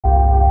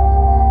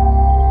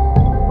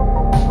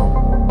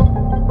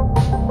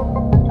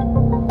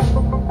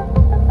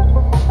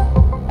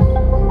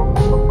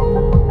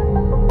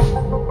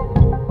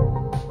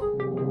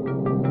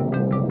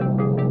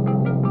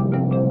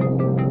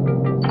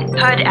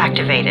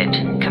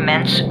activated.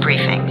 Commence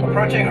briefing.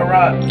 Approaching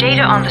Herat.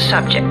 Data on the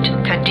subject,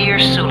 Kadir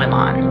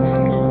Suleiman,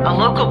 a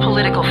local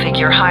political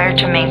figure hired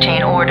to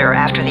maintain order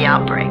after the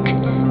outbreak.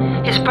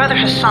 His brother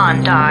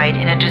Hassan died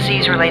in a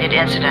disease-related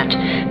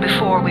incident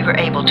before we were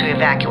able to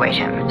evacuate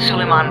him.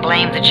 Suleiman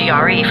blamed the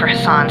GRE for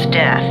Hassan's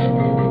death.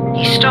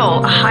 He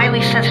stole a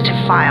highly sensitive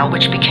file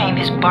which became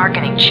his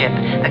bargaining chip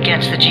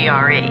against the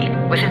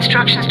GRE, with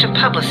instructions to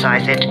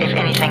publicize it if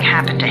anything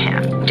happened to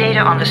him. Data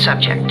on the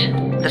subject,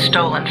 the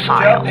stolen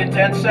file. Jump in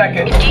 10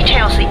 seconds. It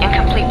details the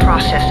incomplete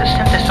process of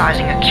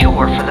synthesizing a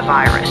cure for the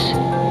virus.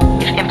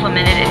 If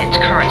implemented in its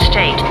current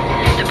state,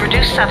 the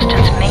produced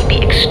substance may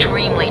be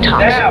extremely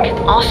toxic.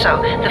 Now.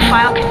 Also, the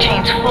file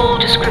contains full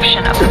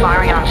description of the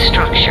virion's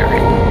structure.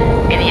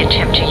 Any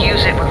attempt to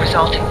use it would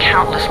result in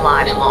countless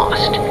lives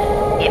lost.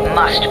 It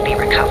must be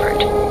recovered.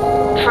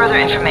 Further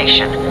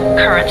information,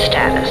 current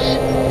status.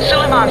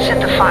 Suleiman sent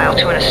the file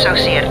to an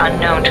associate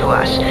unknown to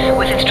us,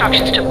 with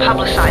instructions to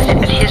publicize it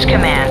at his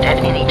command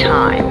at any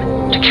time.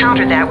 To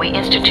counter that, we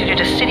instituted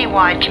a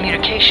citywide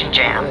communication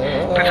jam,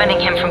 preventing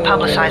him from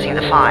publicizing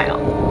the file.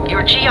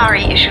 Your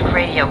GRE-issued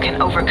radio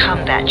can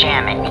overcome that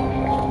jamming.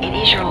 It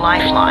is your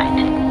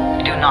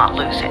lifeline. Do not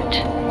lose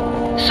it.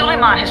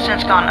 Suleiman has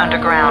since gone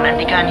underground and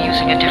begun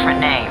using a different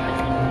name.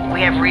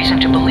 We have reason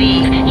to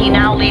believe he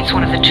now leads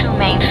one of the two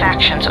main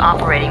factions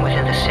operating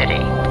within the city.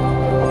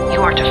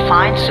 You are to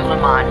find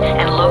Suleiman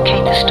and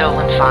locate the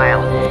stolen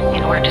file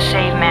in order to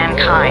save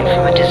mankind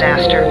from a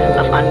disaster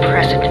of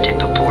unprecedented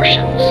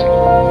proportions.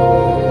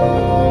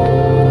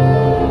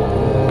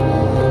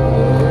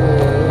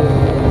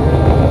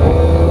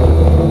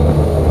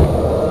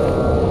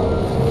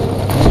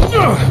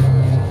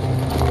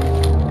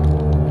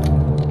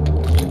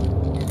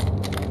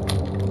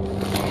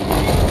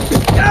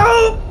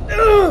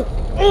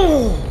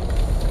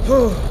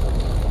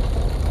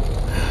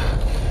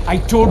 I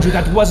told you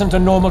that wasn't a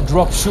normal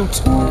drop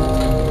shoot.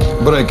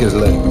 Break his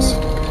legs,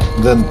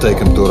 then take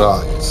him to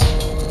rides.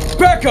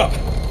 Back up!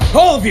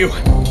 All of you!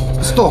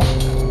 Stop!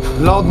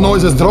 Loud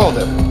noises draw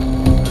them.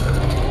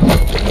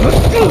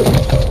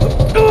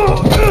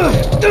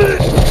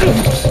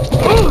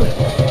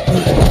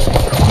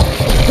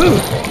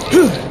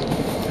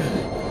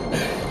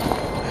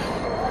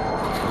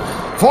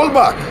 Fall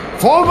back!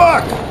 Fall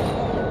back!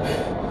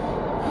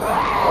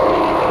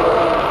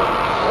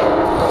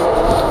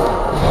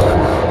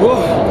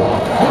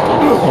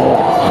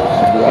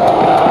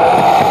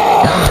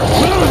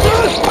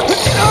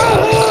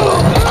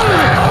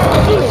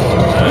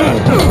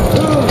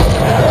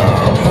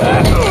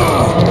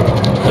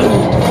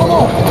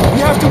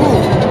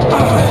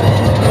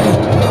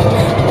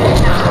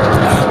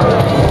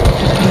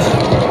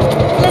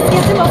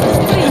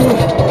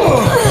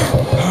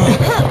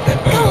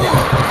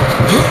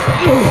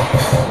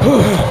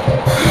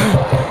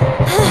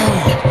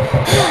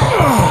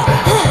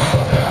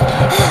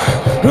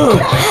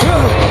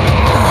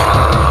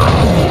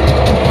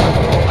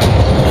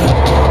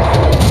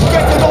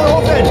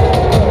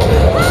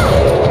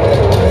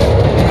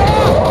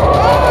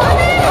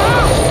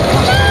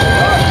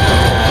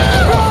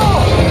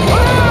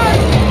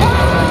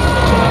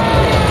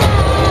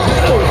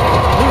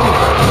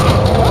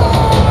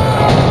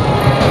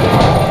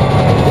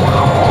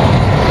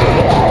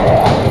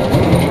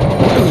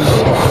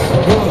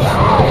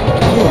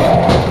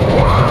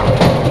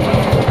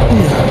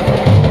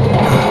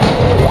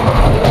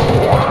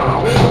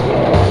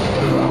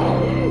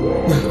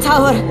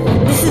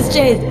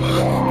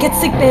 Get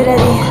sickbay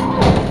ready.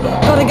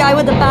 Got a guy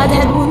with a bad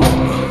head wound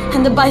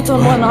and a bite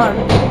on one arm.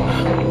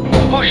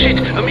 Oh shit,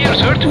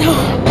 Amir's hurt? No,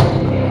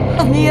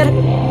 Amir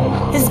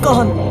is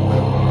gone.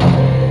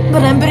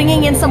 But I'm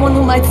bringing in someone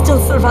who might still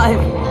survive.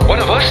 One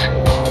of us?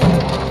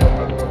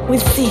 We'll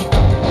see.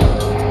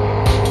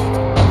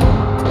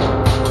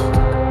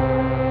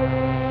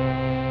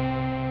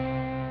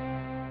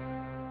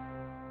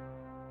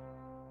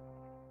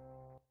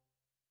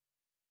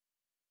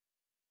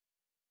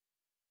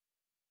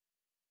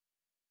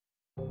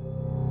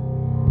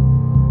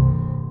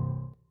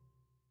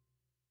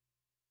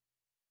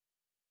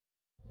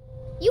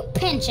 You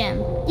pinch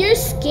him. You're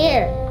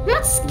scared. I'm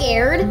not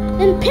scared.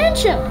 Then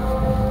pinch him.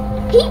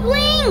 He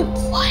blinked.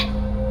 What?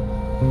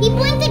 He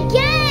blinked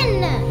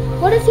again.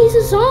 What if he's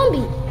a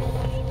zombie?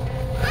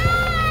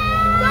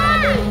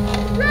 Zombie!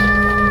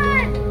 Run!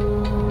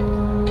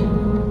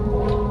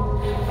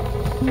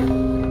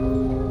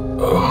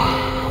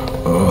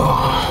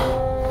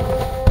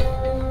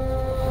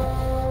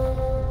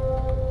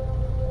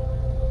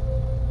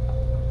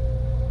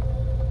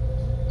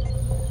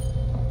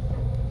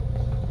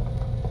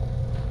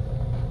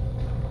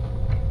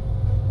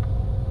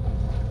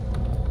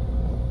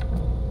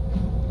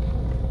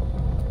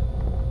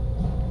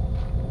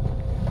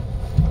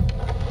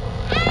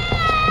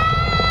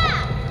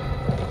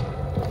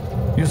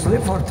 You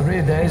sleep for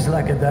 3 days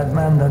like a dead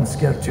man, then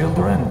scare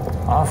children?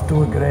 Off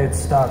to a great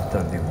start,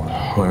 31.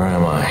 Where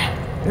am I?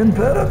 In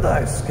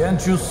paradise,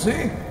 can't you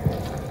see?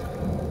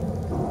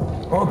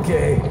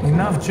 Okay,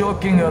 enough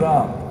joking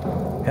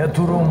around. Head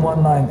to room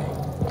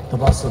 190. The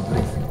boss will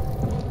brief you.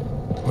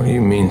 What do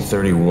you mean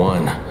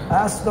 31?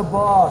 Ask the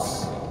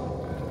boss.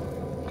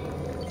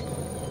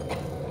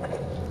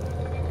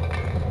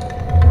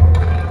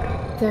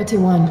 That's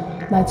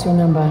your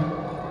number.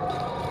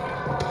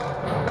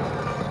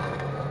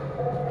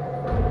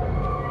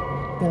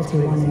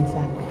 31, in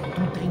fact.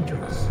 Too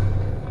dangerous.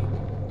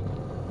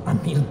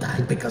 Emil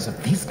died because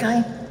of this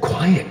guy?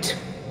 Quiet.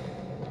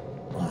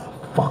 Oh,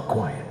 fuck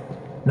quiet.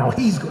 Now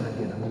he's gonna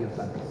get Emil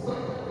something.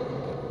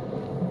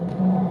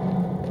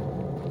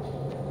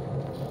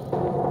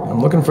 I'm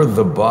looking for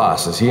the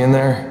boss. Is he in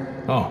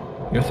there? Oh,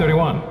 you're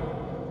 31.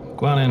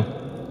 Go on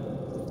in.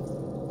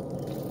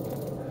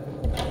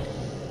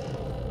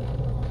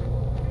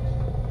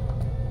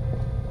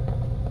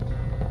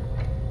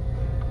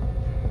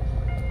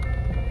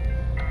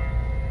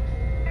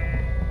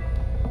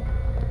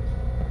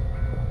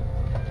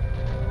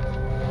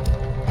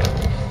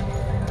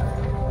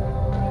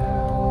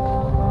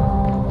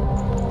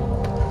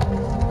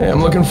 Hey,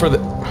 I'm looking for the...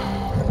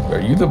 Are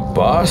you the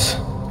boss?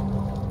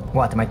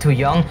 What, am I too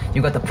young?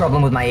 You got the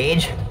problem with my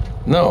age?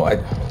 No,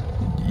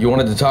 You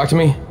wanted to talk to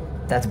me?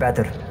 That's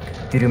better.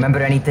 Do you remember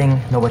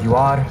anything? Know what you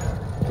are?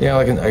 Yeah,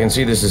 I can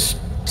see this is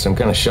some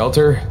kind of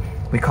shelter.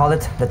 We call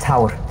it the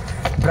Tower.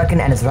 Brecken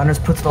and his runners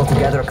put it all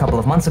together a couple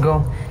of months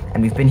ago,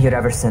 and we've been here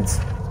ever since.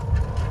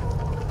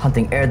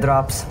 Hunting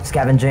airdrops,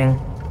 scavenging,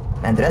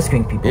 and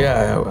rescuing people.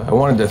 Yeah, I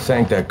wanted to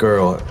thank that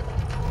girl.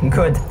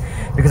 Good,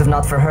 because if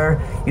not for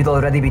her, you'd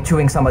already be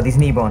chewing somebody's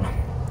knee bone.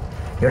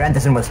 Your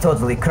Anderson was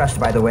totally crushed,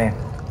 by the way.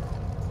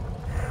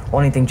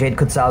 Only thing Jade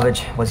could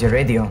salvage was your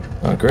radio.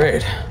 Oh,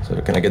 great.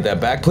 So can I get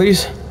that back,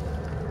 please?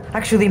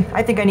 Actually,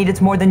 I think I need it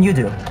more than you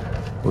do.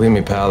 Believe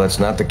me, pal, that's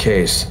not the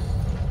case.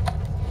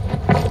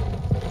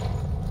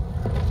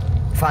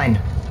 Fine.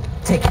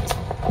 Take it.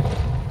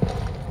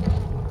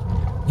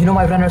 You know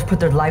my runners put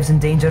their lives in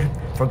danger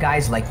for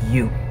guys like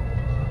you.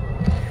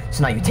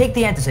 So now you take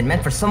the Anderson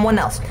meant for someone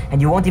else, and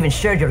you won't even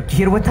share your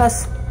gear with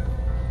us?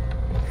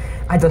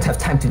 I don't have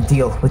time to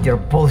deal with your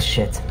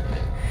bullshit.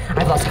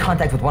 I've lost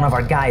contact with one of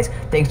our guys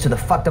thanks to the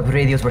fucked up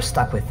radios we're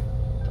stuck with.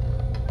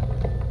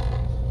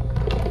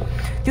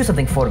 Do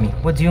something for me,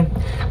 would you?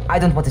 I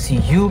don't want to see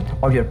you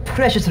or your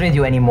precious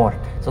radio anymore,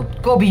 so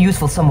go be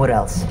useful somewhere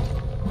else.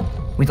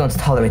 We don't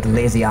tolerate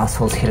lazy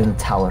assholes here in the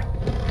tower.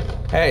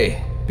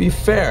 Hey, be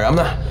fair. I'm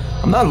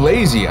not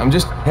lazy. I'm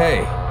just,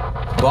 hey,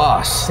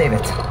 boss. Save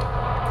it.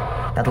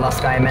 That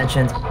last guy I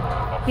mentioned,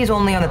 he's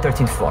only on the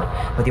 13th floor,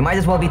 but he might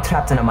as well be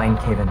trapped in a mine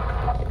cave-in.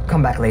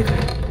 Come back later.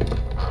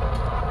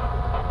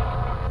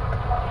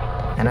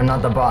 And I'm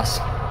not the boss.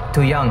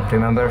 Too young,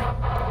 remember?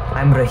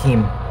 I'm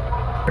Rahim.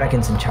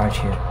 Brecken's in charge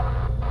here.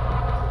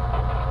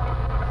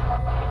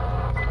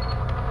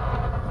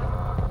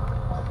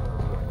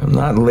 I'm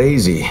not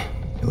lazy,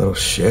 you little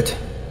shit.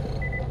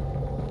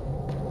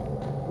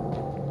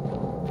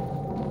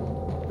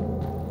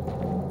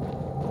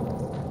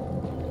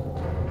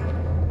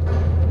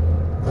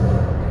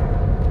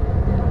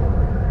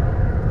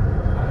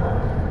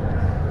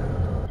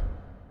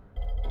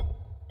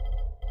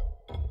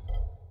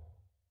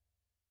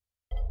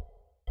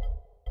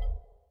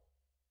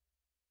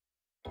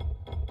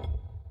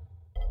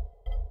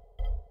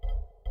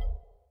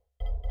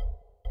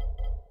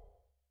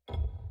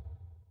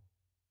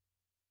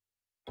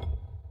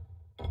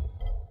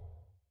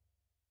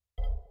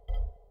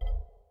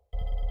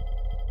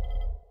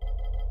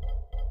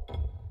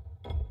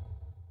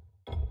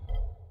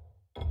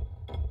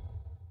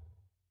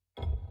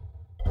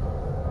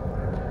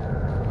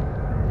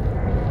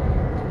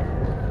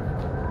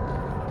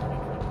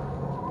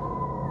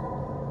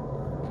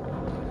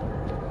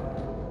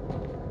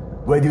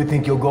 Where do you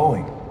think you're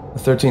going? The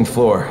 13th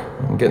floor.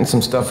 I'm getting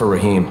some stuff for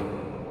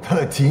Rahim.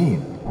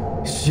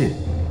 13? Shit.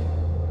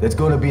 That's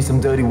gonna be some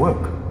dirty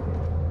work.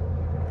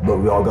 But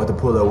we all got to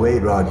pull our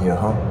weight around here,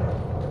 huh?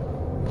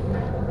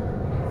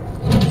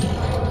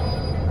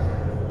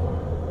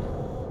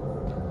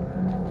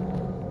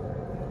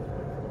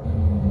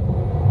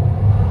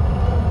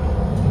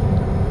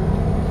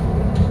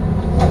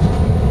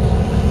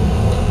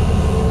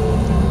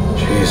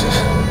 Jesus.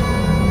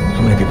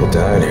 How many people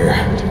died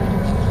here?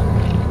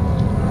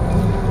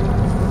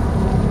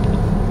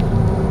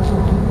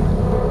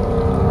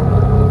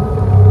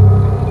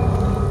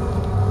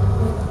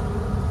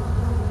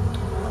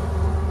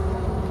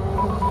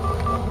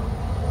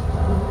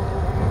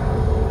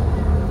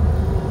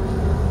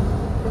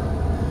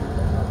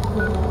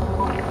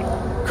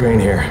 Crane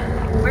here.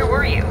 Where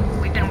were you?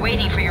 We've been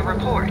waiting for your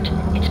report.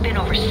 It's been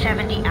over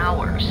 70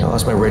 hours. I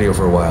lost my radio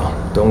for a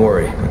while. Don't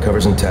worry, my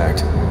cover's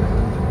intact.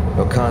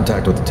 No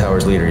contact with the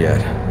tower's leader yet.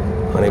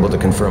 Unable to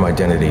confirm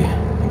identity.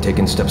 I'm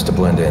taking steps to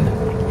blend in.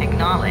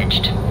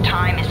 Acknowledged.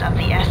 Time is of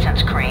the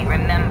essence, Crane.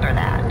 Remember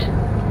that.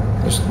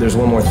 There's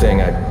one more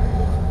thing.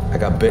 I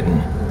got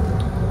bitten.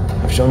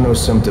 I've shown no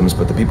symptoms,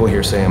 but the people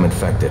here say I'm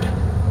infected.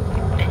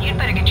 Then you'd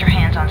better get your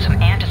hands on some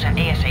antizin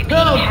ASAP,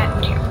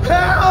 hadn't you?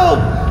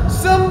 Help!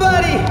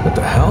 Somebody! What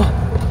the hell?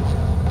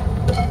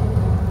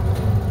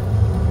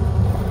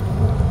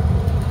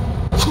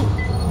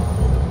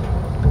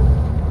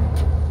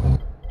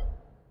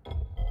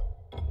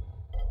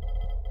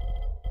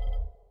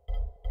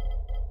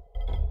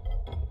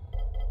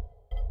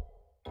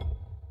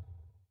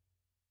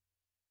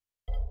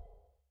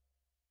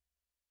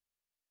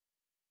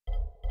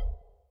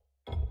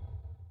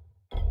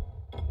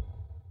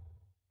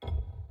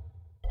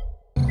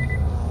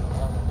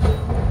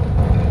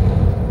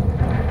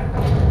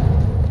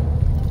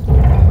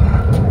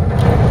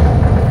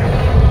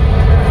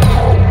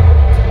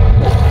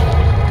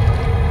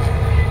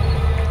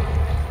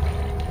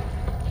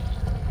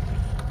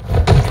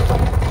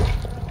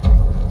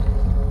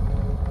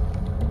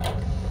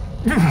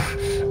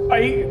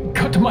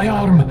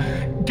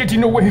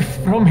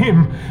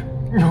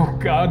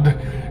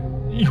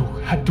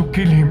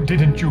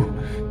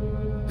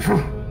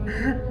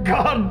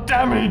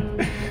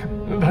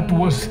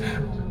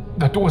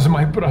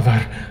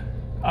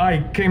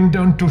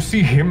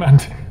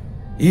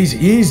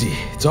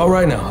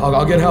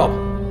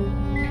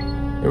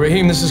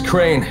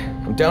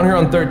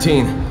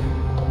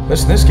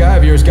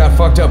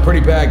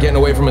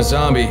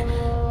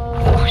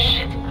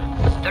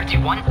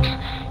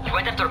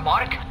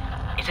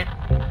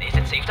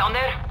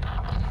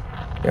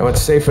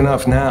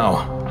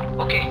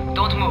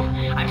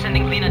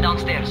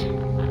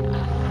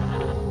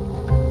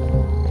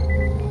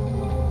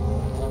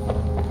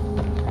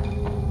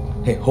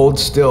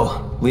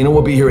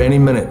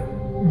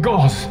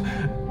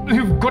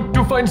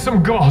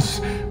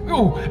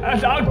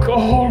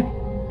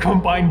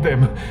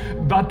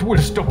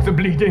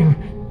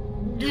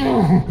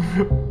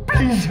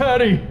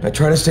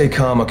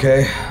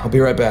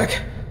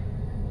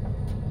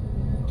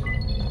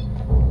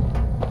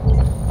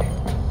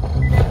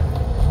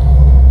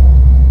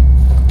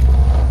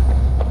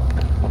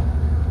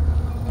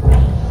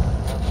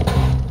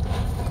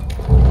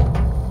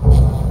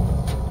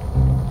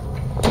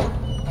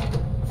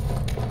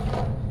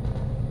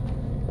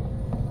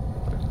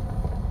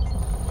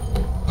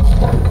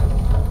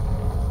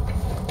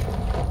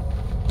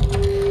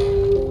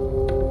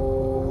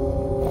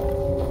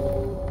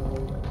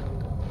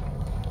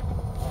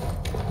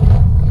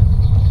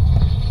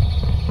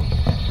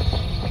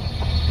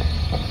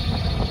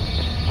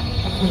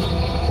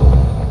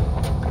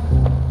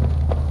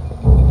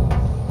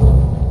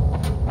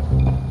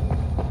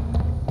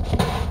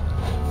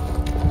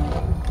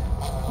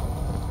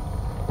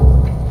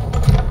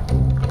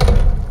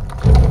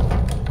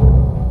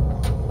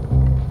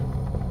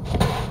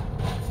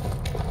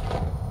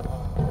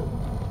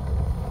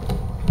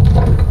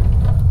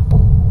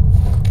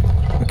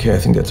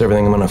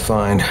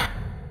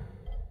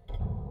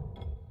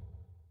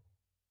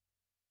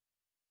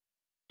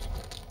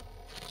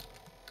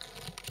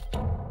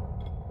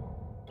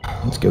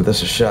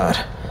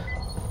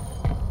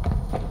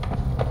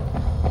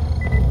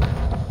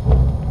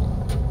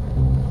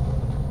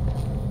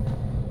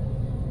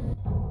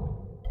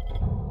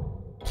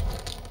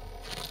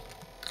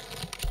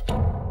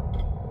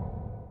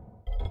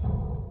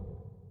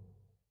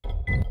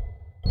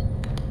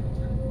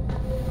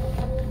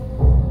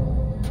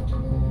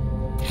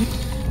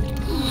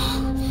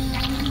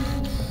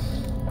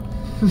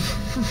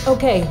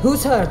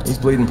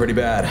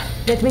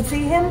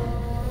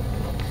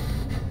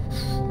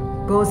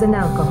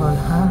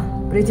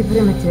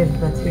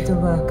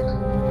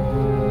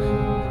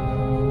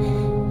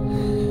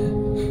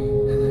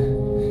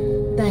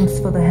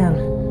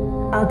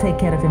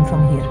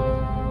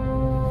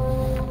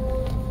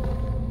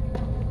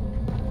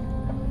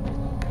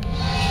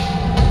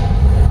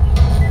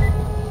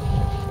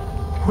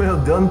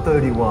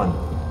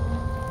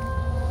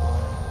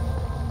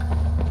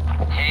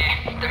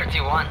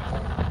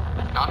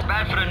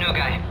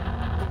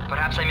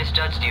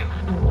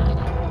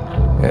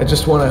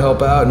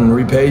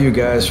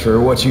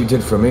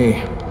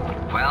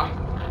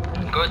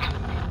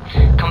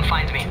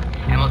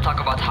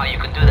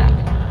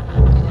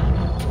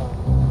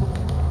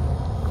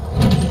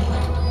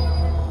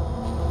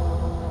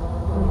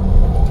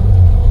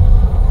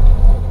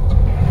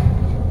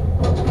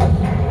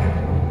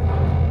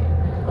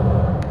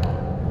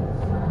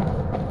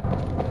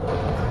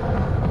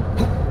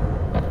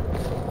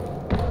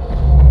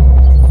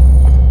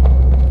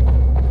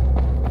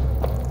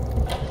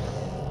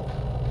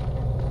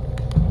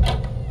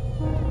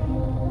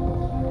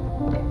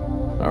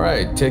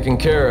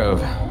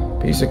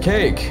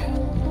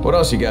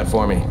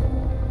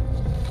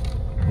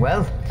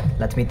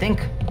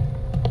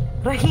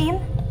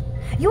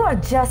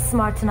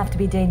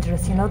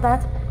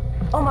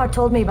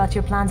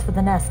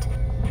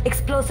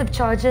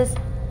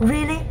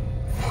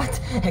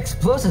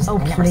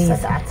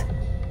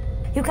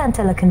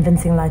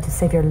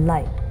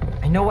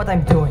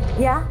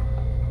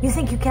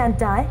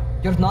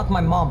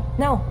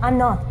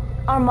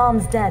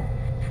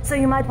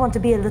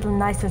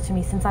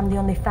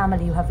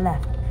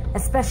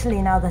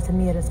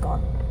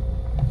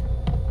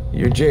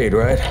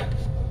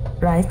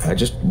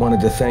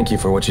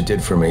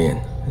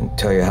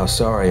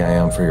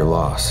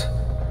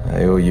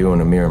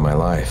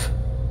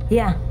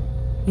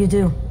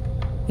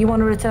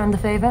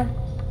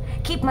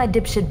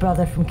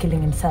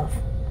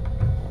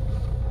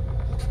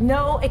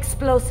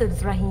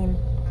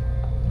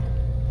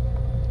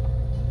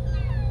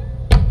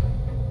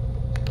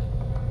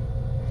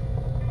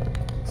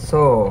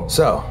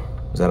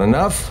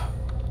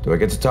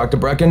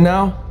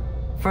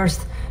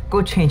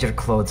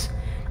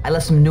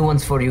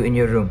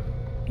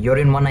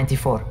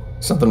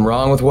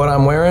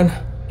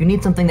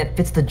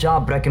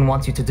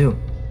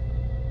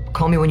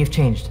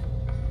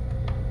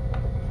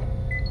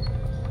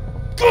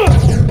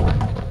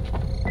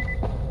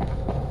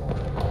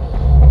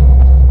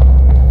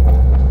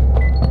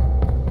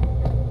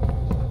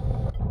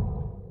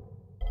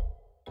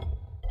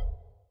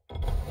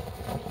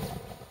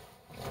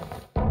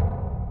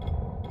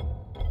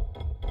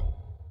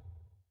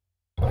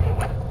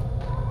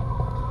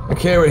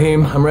 Okay,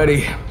 Raheem, I'm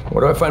ready.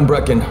 Where do I find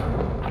Brecken?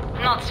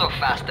 Not so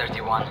fast,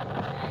 31.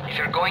 If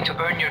you're going to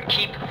earn your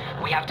keep,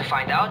 we have to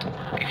find out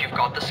if you've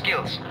got the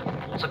skills.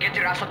 So get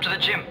your ass up to the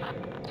gym.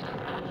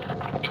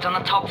 It's on the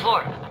top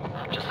floor.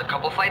 Just a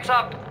couple flights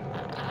up.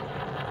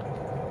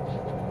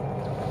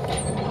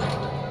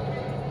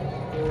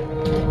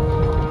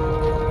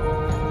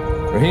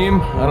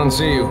 Raheem, I don't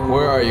see you.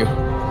 Where are you?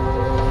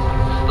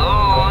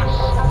 Those.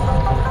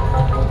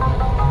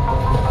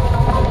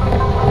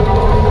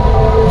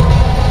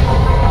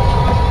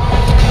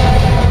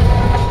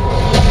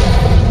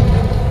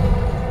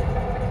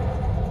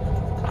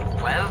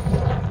 Well,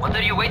 what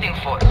are you waiting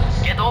for?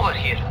 Get over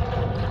here.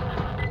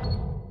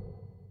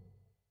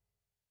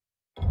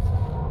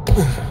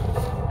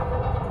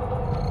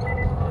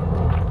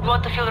 You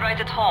want to feel right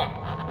at home?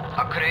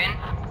 A crane?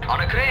 On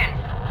a crane.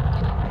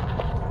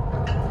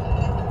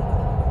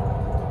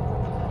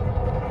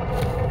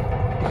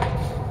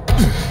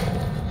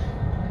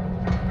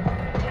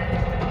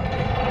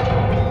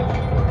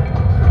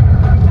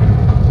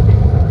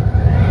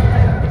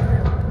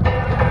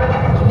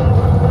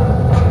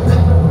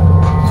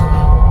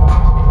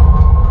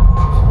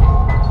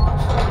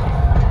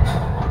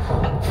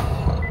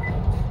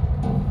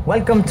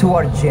 Welcome to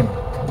our gym.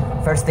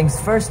 First things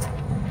first,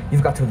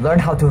 you've got to learn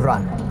how to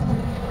run.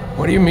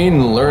 What do you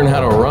mean, learn how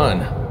to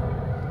run?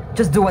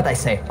 Just do what I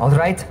say,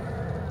 alright?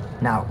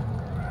 Now,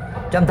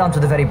 jump down to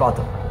the very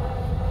bottom.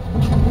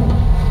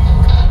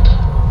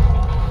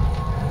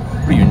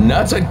 Are you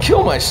nuts? I'd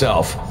kill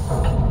myself.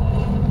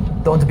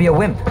 Don't be a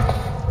wimp.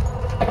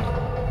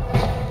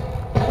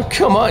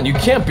 Come on, you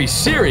can't be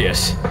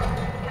serious.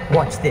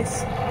 Watch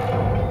this.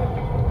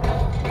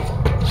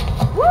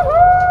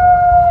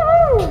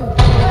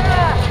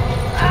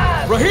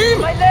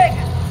 Raheem! My leg!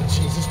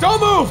 Jesus,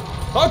 don't move!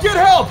 I'll get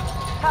help!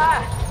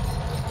 Ha!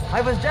 I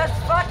was just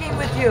fucking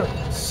with you.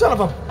 Son of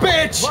a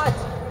bitch! What?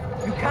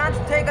 You can't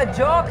take a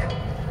joke?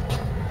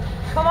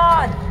 Come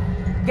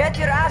on! Get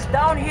your ass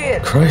down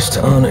here! Christ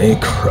on a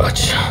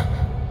crutch.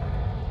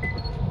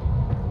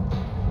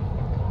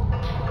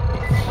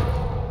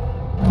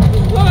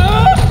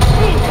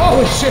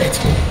 Holy shit!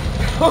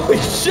 Holy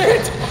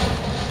shit!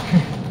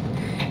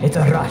 It's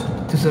a rush.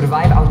 To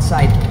survive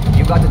outside,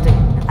 you got to take...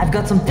 I've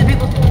got some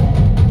typical...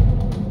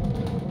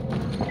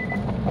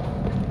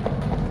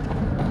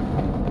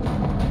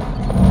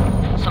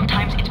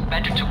 Sometimes it's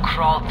better to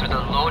crawl through the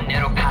low,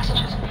 narrow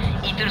passages.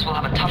 Eaters will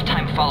have a tough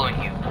time following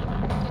you.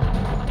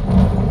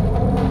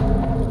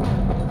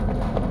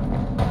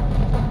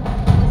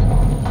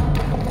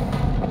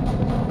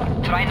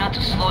 Try not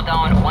to slow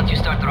down once you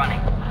start running.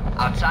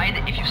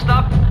 Outside, if you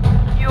stop,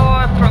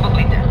 you're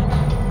probably dead.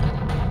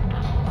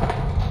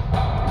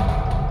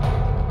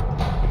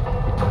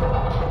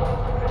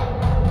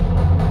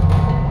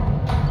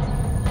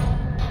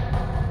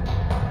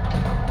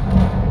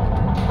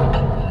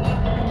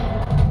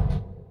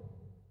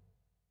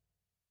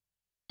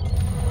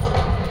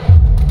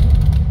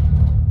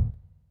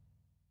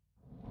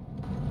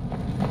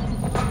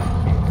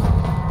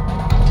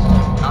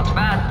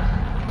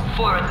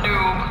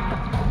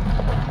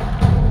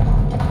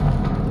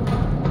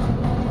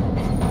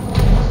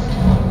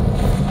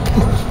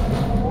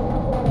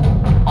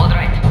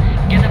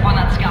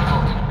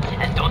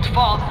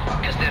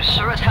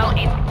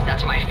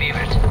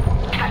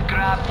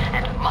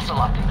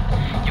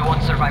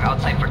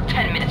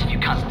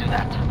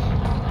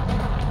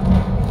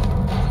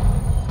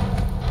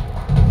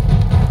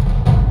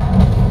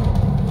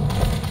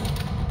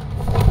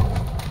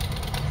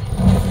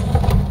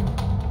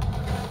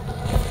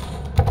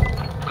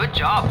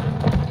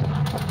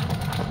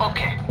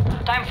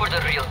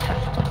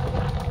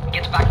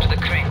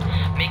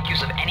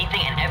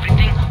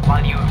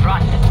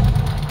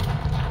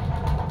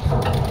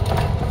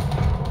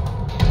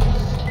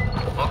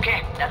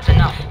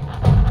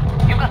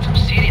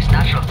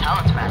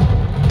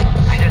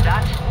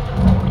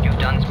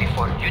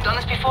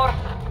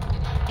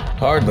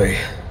 Hardly.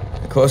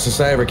 The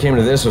closest I ever came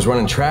to this was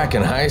running track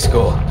in high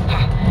school.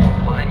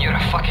 Well, then you're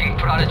a fucking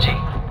prodigy.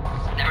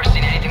 Never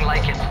seen anything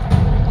like it.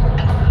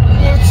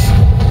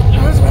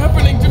 What's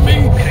happening to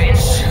me? Crane?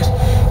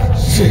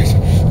 Shit.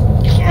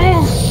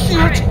 Oh, shit.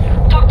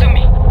 Hurry, talk to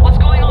me. What's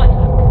going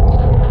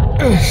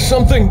on?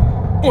 Something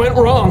went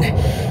wrong.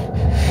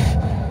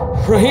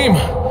 Raheem,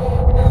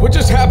 what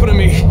just happened to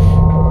me?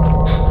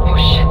 Oh,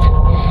 shit.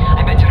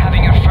 I bet you're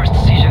having your first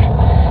seizure.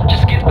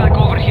 Just get back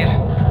over here.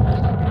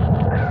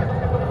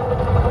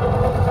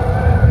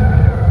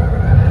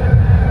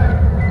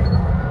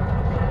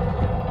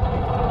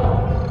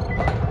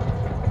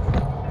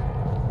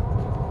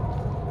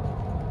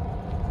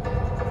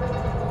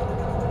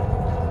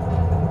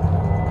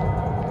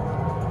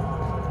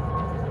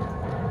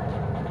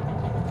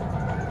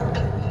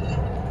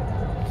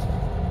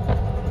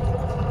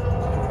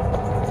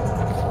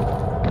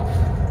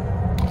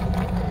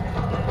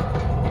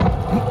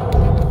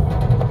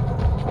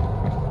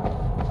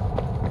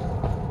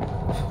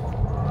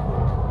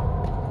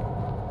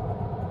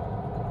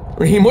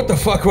 Raheem, what the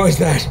fuck was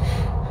that?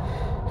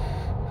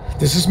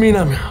 Does this mean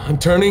I'm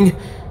turning?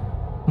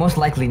 Most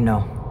likely no.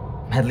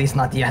 At least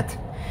not yet.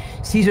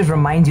 Caesars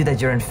reminds you that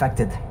you're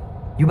infected.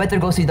 You better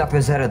go see Dr.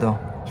 Zere though.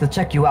 He'll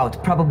check you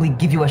out, probably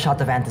give you a shot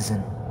of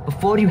antizin.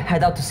 Before you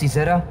head out to see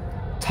Zere,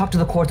 talk to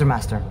the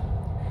quartermaster.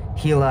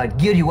 He'll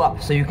gear you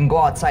up so you can go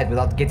outside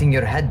without getting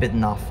your head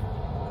bitten off.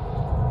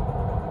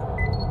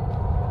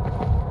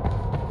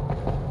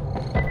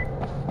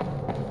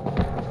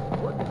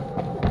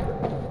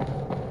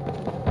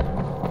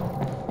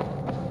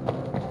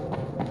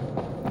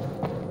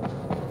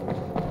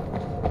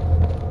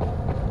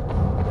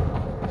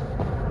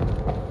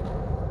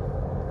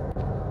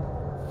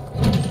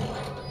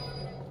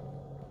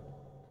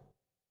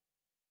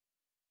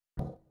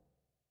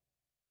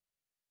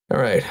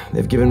 Alright,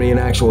 they've given me an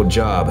actual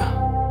job,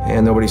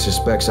 and nobody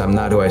suspects I'm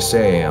not who I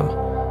say I am.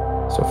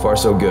 So far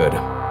so good.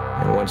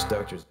 And once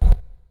Doctor's...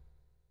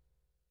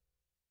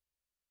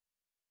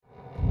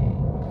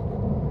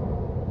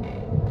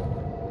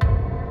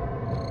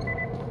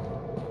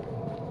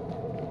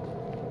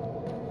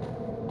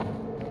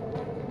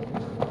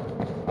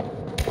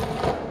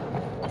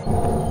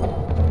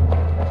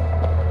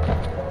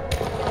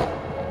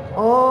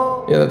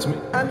 Oh. Yeah, that's me.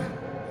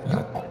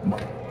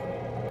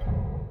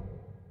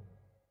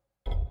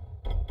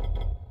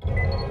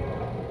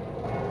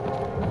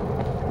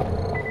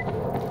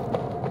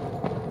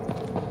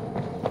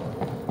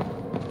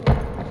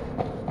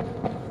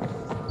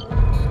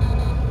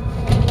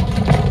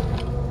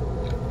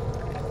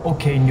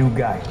 Okay, new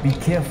guy, be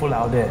careful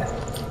out there.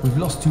 We've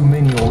lost too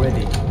many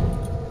already.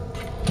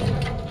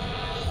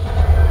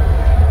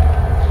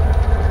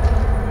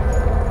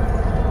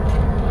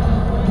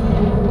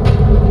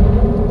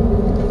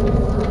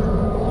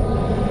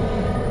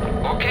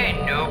 Okay,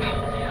 noob.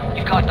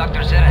 You've got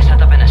Dr. Zere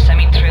set up in a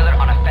semi-trailer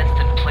on a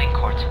fenced-in playing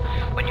court.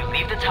 When you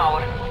leave the tower,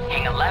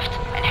 hang a left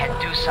and head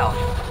due south.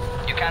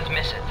 You can't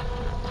miss it.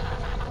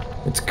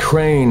 It's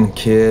Crane,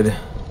 kid.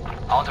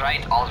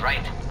 Alright,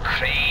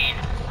 Crane.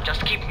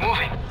 Just keep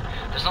moving.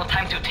 There's no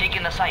time to take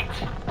in the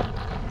sights.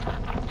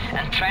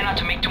 And try not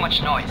to make too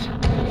much noise.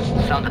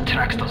 Sound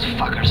attracts those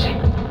fuckers. I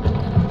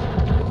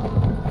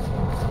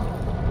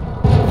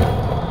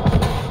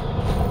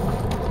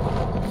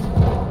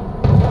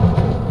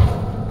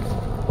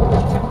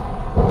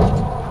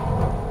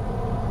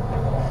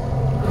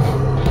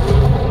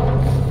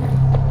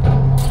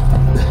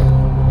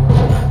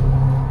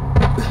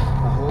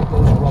hope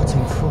those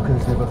rotting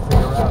fuckers never figure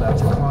out how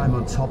to climb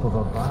on top of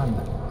a van.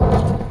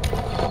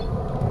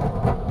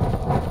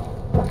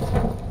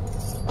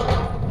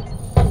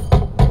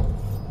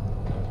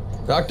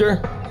 Doctor?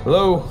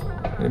 Hello?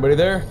 Anybody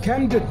there?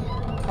 Camden,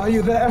 are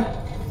you there?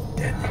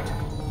 Damn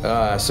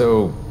it.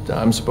 So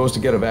I'm supposed to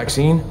get a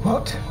vaccine?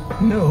 What?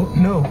 No.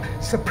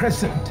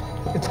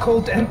 Suppressant. It's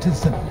called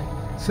antizin.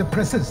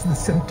 Suppresses the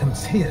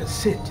symptoms. Here,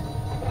 sit.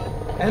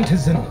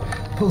 Antizin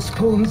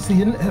postpones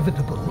the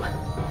inevitable.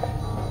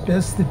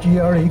 Best the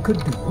GRE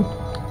could do.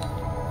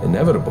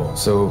 Inevitable?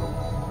 So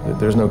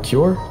there's no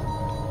cure?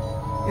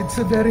 It's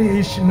a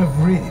variation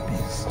of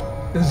rabies.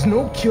 There's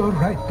no cure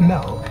right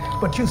now.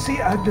 But you see,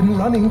 I've been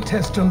running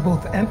tests on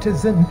both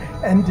antizin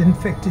and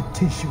infected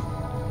tissue.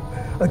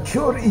 A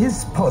cure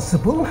is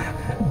possible.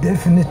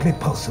 Definitely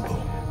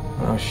possible.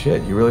 Oh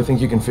shit, you really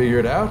think you can figure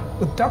it out?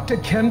 With Dr.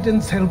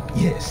 Camden's help,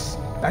 yes.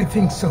 I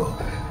think so.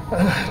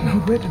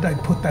 Now, where did I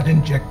put that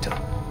injector?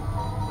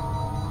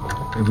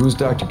 And who's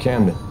Dr.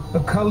 Camden?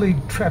 A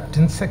colleague trapped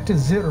in Sector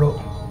 0,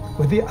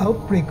 where the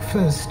outbreak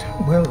first,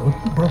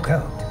 broke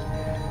out.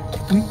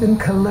 We've been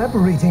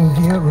collaborating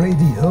via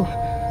radio,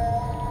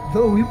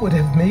 though we would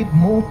have made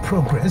more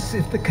progress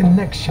if the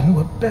connection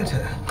were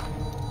better.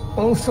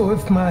 Also,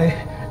 if my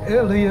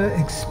earlier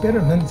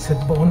experiments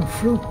had borne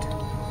fruit.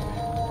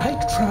 I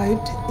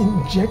tried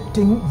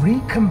injecting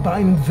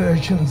recombined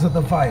versions of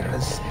the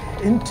virus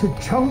into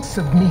chunks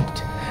of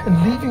meat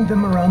and leaving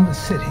them around the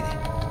city,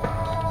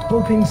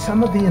 hoping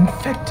some of the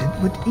infected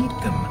would eat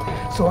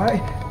them so I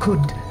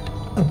could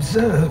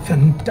observe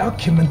and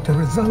document the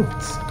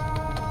results.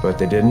 But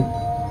they didn't?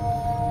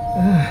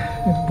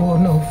 It bore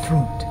no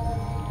fruit.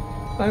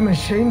 I'm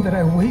ashamed that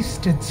I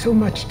wasted so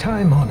much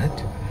time on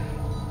it.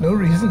 No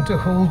reason to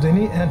hold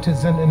any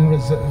antizin in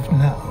reserve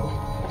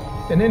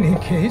now. In any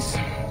case,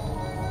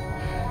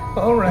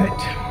 all right,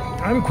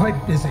 I'm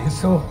quite busy,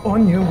 so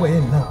on your way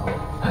now.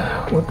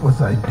 What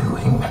was I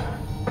doing?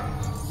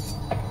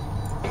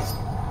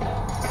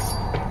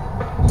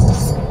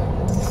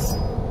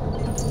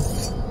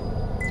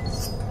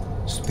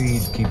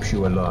 Speed keeps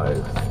you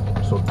alive,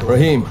 so...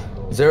 Rahim,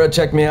 Zere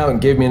checked me out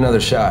and gave me another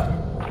shot.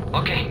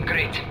 Okay,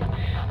 great.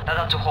 That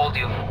ought to hold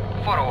you.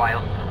 For a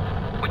while.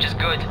 Which is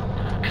good,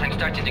 because I'm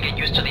starting to get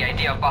used to the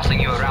idea of bossing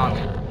you around.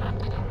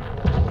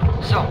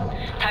 So,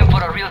 time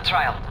for a real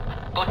trial.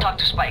 Go talk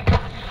to Spike.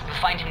 You'll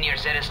find him near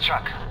Zere's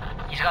truck.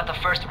 He's got the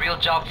first real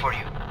job for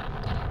you.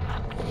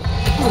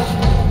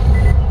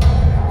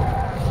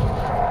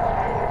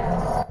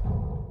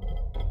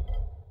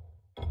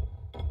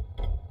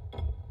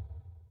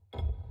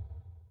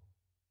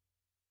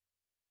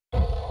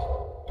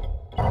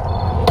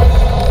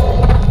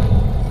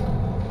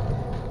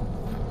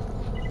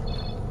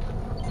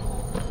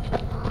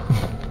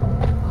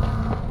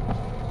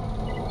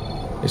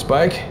 Hey,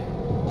 Spike?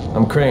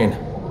 I'm Crane.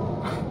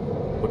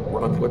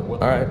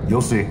 Alright.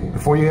 You'll see.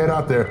 Before you head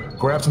out there,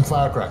 grab some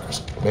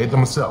firecrackers. Made them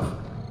myself.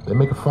 They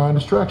make a fine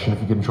distraction if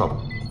you get in trouble.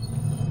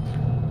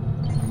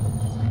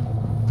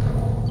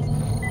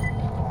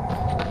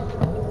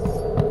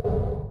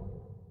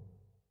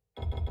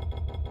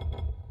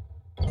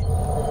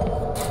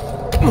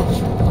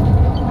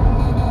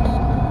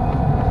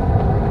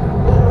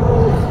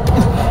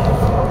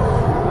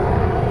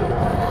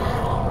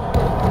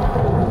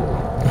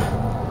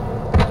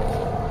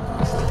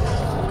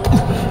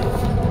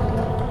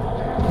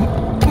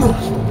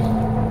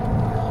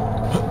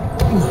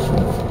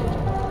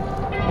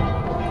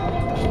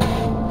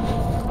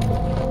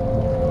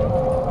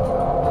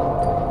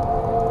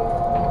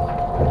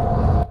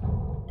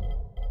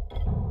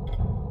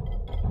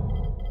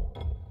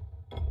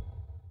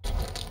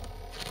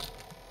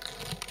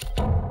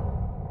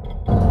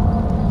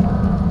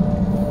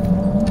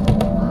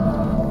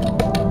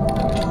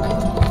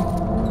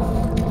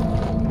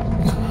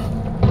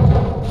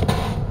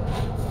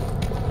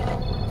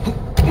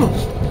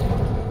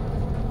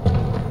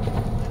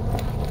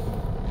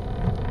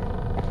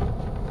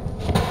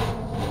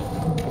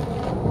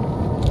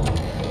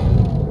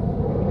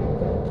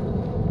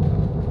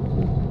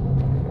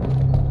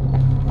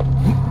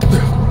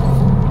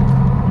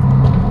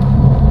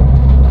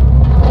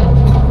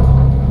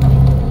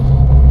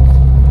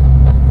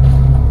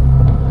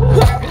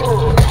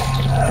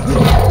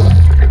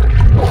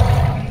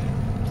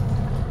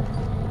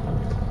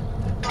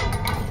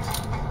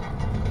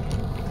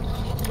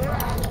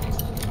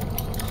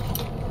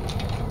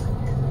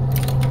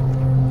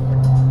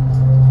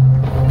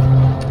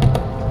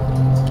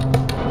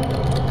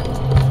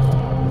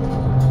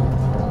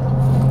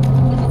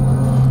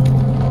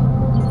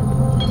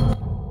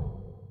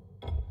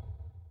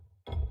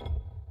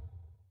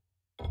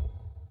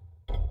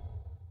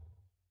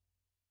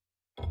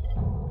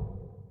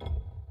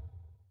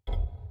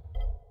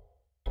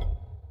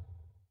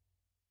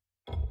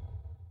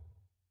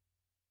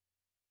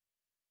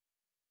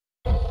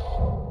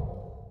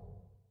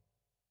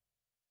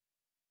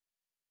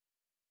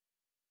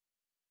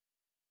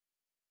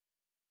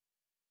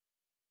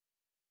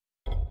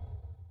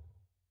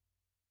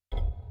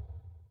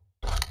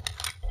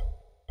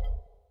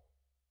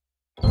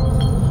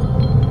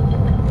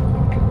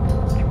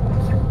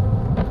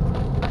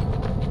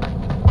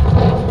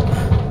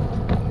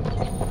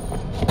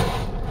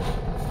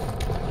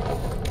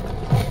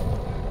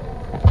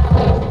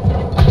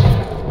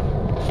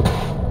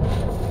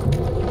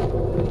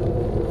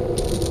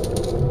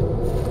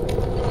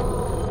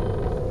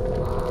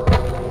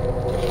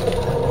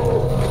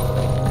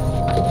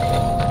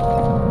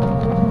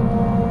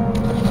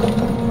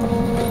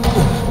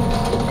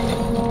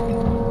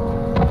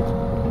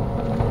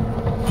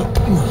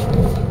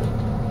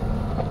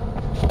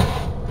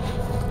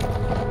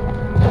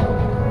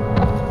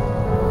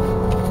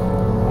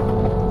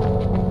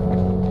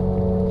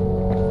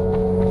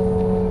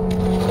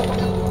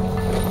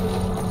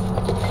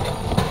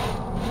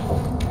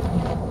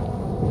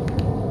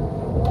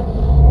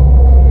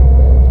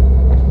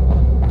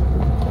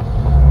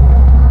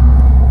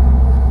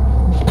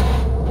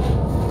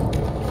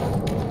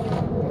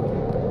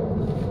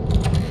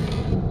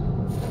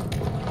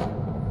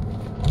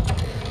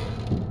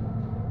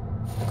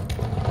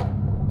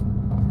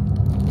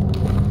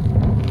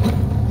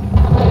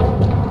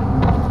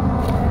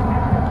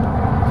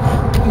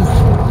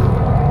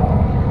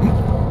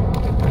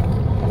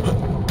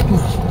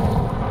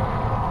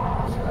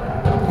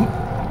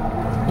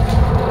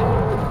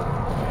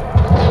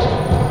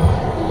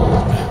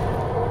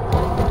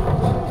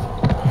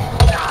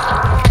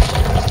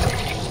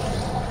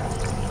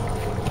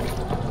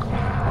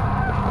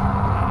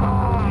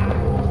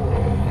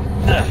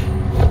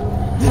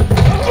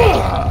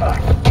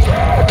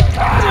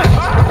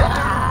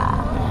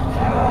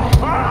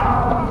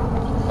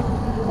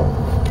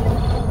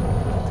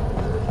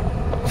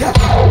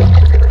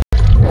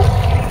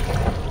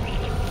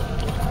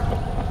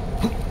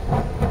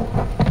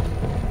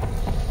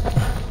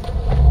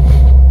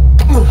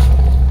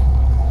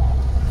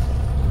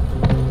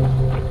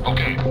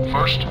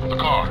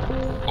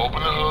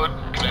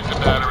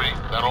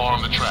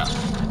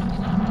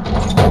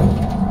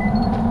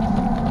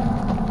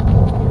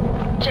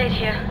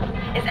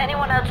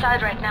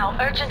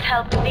 Urgent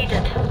help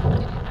needed.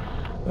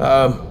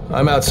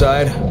 I'm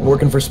outside,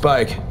 working for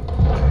Spike.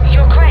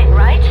 You're Crane,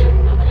 right?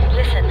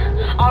 Listen,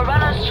 our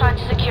runner's trying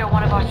to secure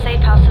one of our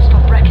safe houses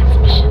for Brecken's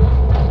mission.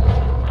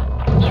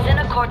 He's in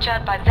a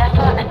courtyard by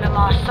Vefa and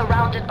Mimar,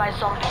 surrounded by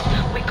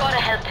zombies. We gotta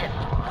help him.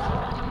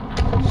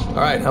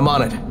 Alright, I'm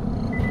on it.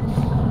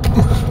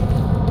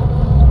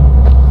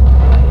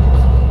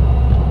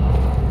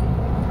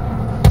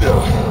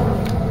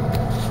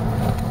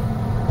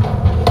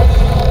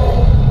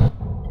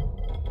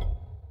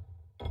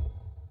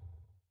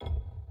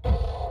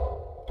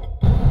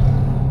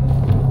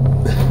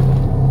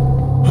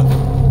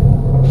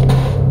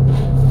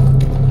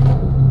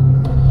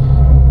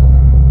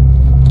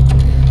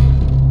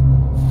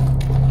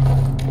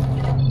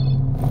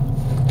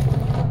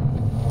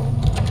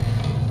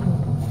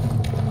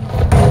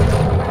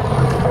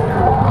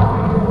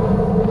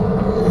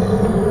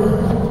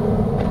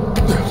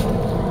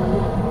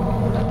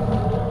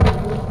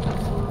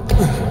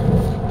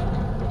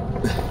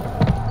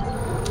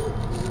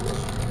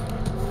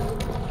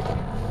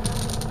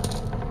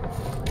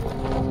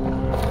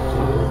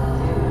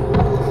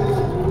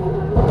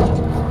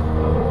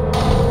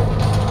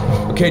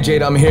 Okay,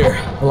 Jade, I'm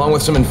here, along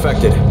with some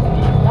infected.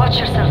 Watch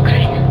yourself,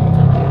 Crane.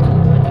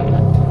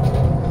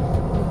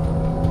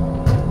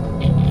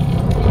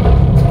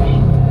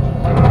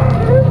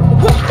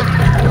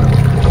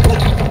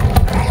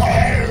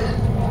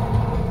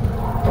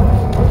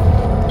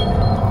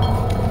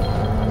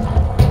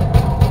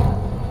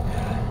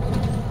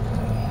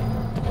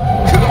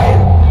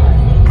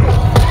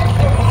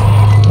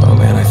 Oh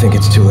man, I think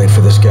it's too late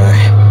for this guy.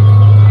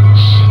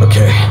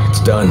 Okay, it's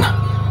done.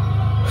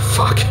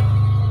 Fuck.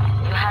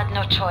 You had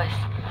no choice.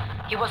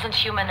 He wasn't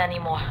human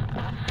anymore.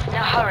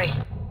 Now hurry.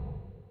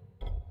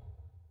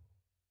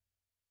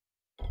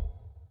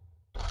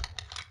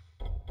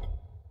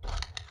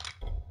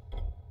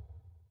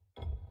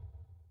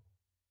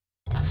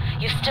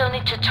 You still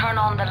need to turn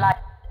on the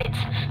lights.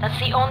 That's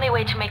the only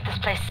way to make this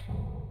place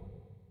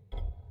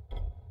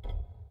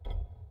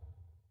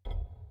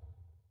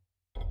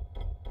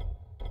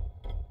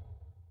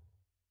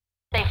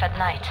safe at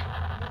night.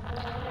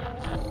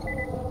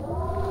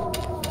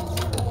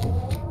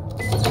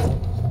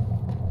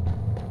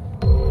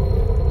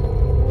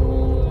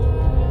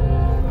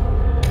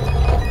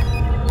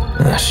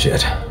 Ah,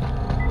 shit.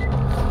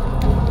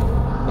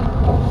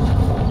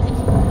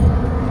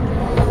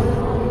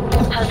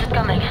 How's it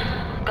coming?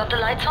 Got the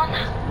lights on?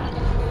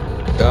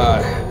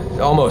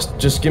 Almost.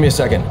 Just give me a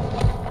second.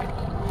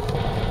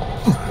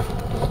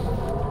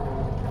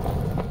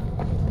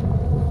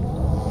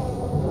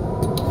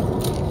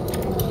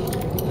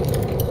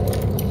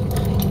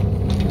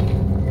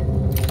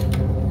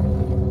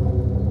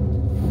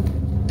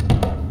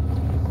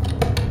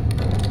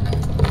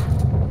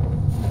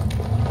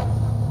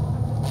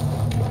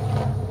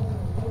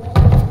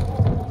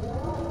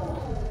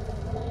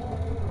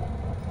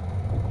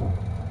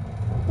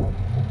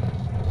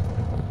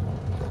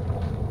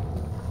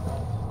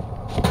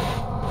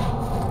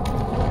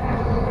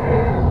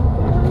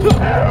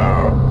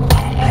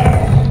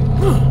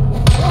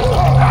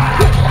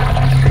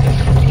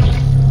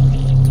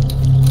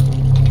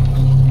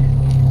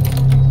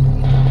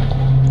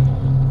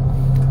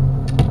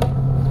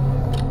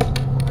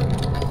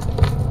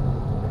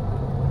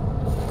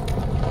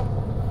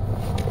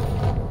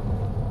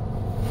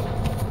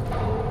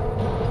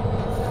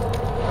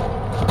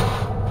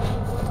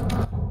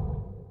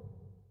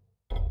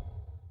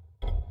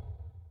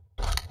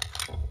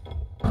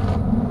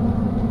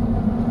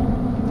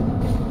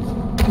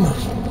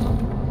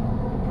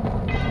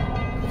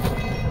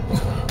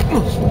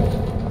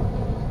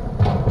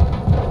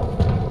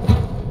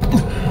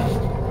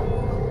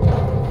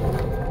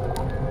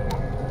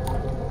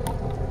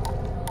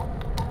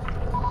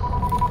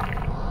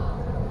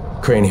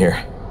 Crane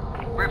here.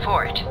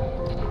 Report.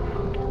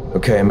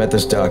 Okay, I met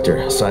this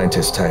doctor,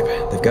 scientist type.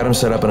 They've got him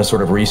set up in a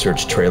sort of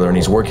research trailer and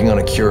he's working on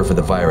a cure for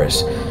the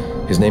virus.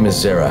 His name is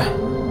Zere.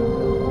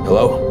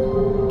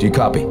 Hello? Do you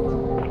copy?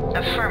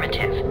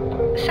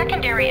 Affirmative.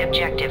 Secondary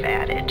objective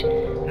added.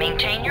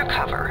 Maintain your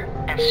cover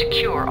and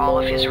secure all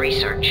of his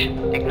research.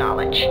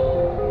 Acknowledge.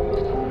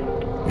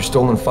 Your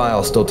stolen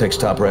file still takes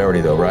top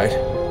priority though, right?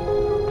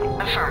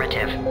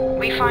 Affirmative.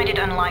 We find it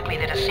unlikely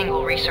that a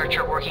single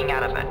researcher working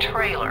out of a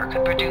trailer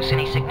could produce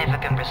any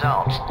significant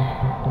results.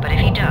 But if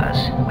he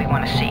does, we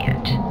want to see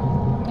it.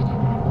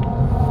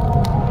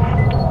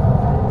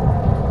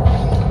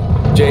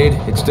 Jade,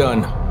 it's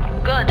done.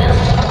 Good.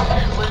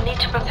 We'll need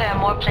to prepare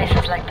more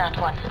places like that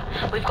one.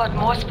 We've got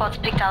more spots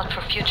picked out for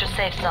future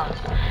safe zones.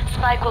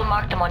 Spike will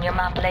mark them on your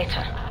map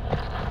later.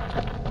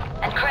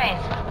 And Crane,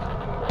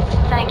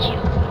 thank you.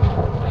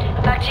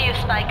 Back to you,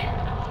 Spike.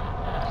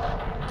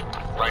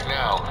 Right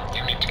now,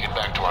 you need to get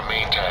back to our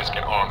main task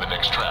and arm the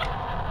next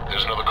trap.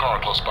 There's another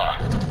car close by.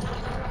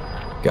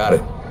 Got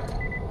it.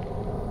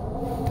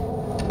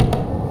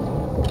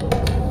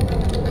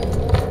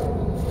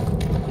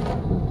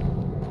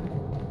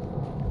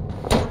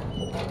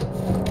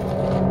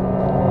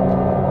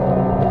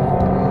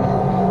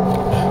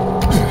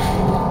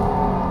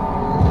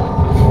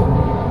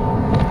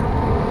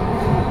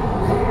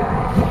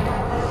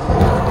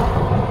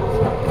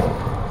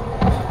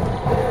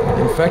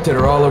 Infected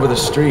are all over the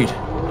street.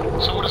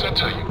 So what does that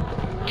tell you?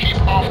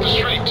 Keep off the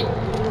street.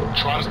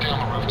 Try to stay on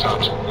the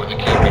rooftops where they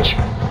can't reach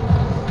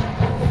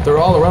you. They're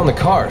all around the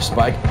car,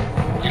 Spike.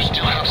 You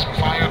still have some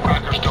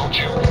firecrackers, don't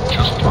you?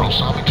 Just throw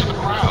some into the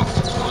crowd.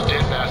 Those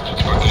dead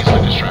bastards are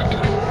easily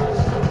distracted.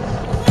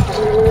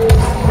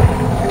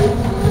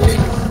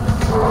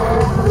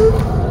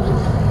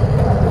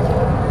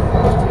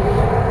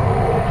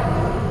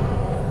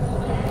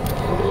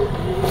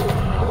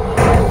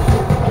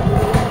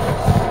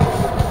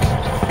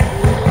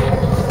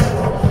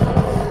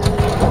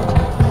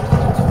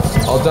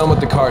 All done with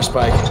the car,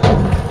 Spike.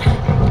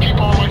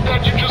 Keep on like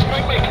that, you just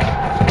might make it.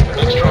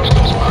 The next truck's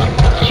close by.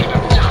 I should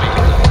have to tell you.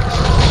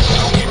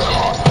 Don't get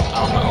caught.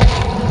 I'll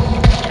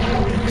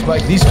know.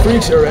 Spike, these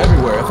freaks are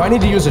everywhere. If I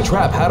need to use a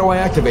trap, how do I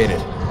activate it?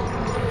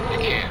 You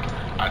can't.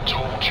 I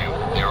told you,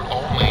 they're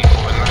only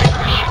for the night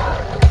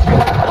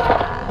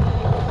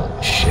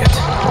mission. Shit.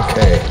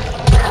 Okay.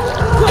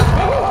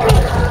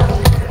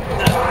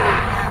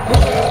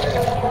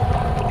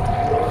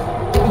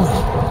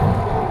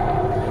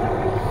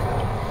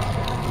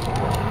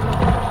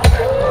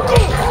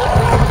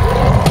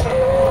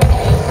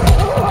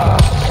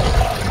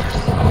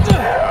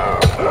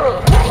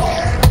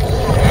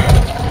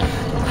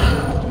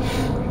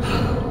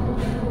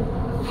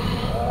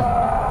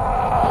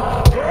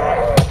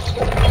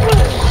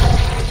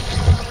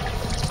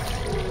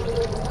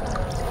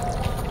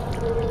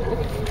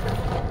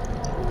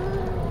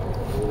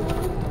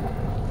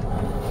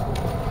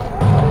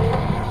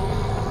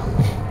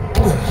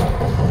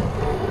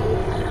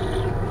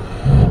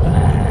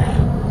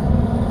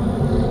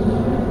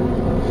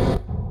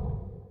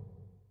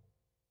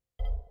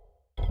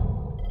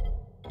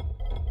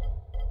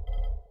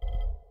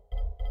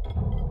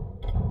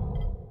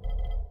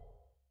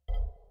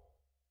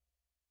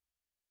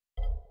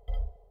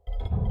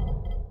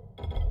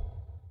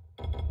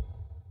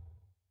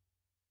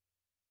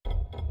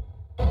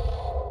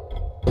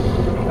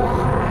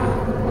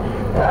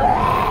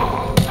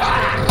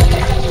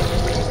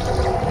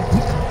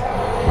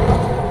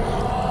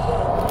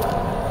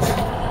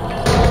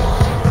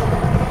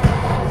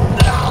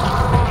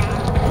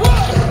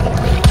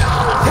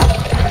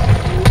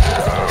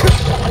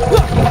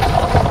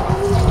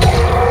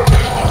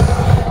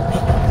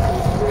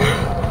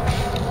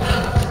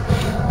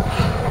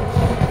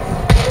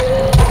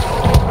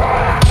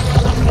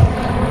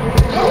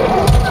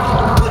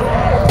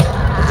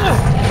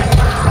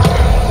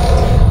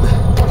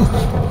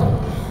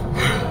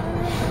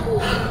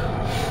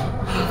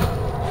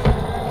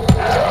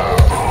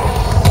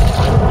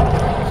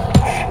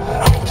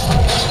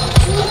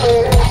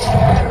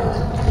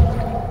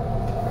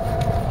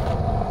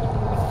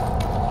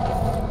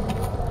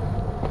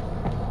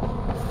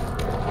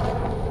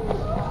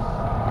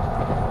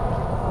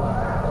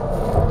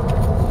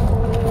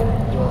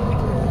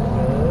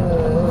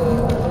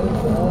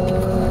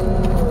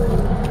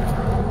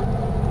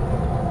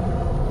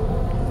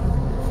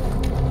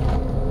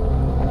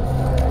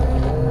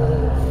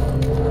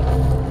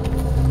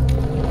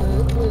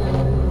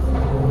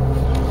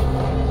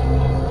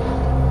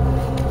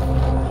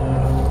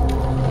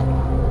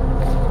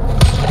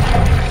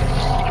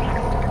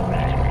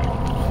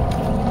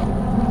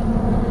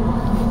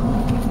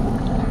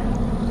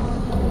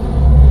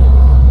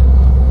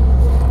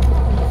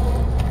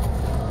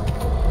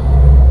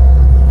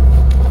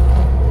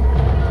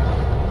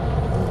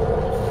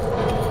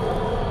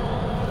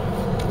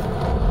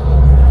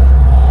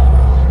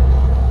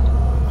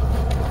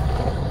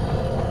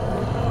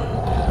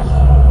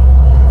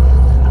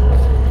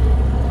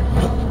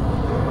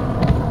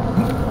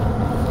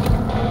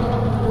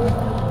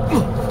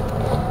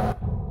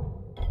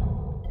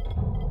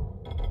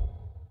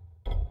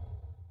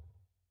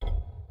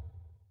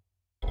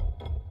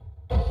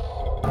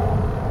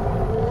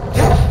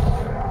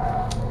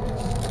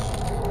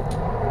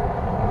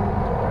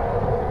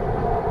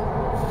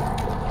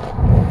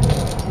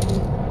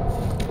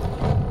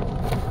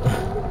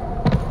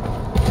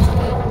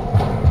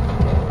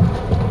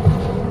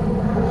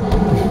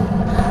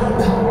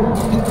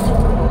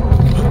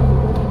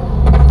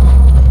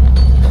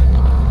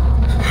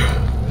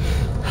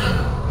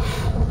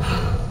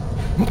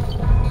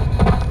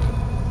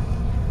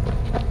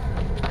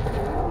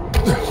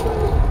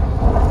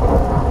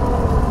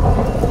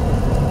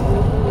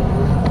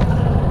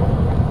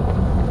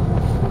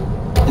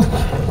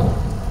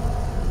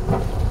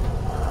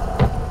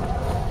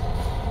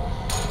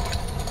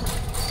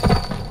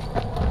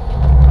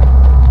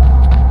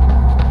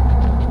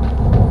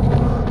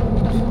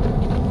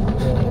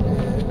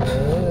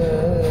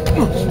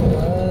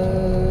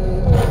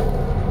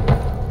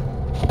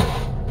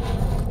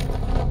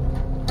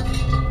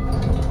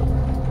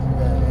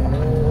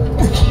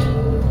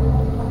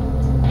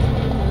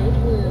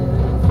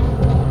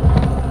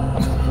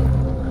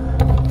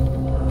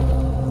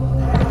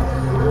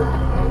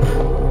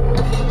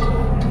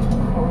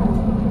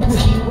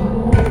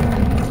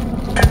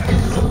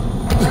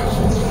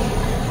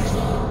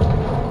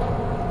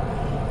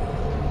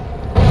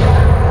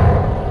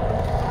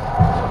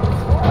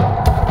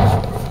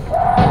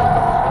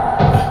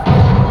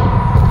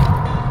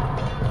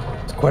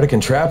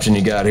 contraption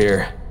you got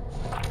here.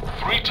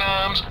 3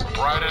 times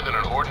brighter than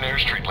an ordinary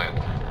street lamp.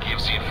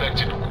 Gives the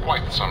infected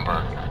quite the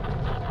sunburn.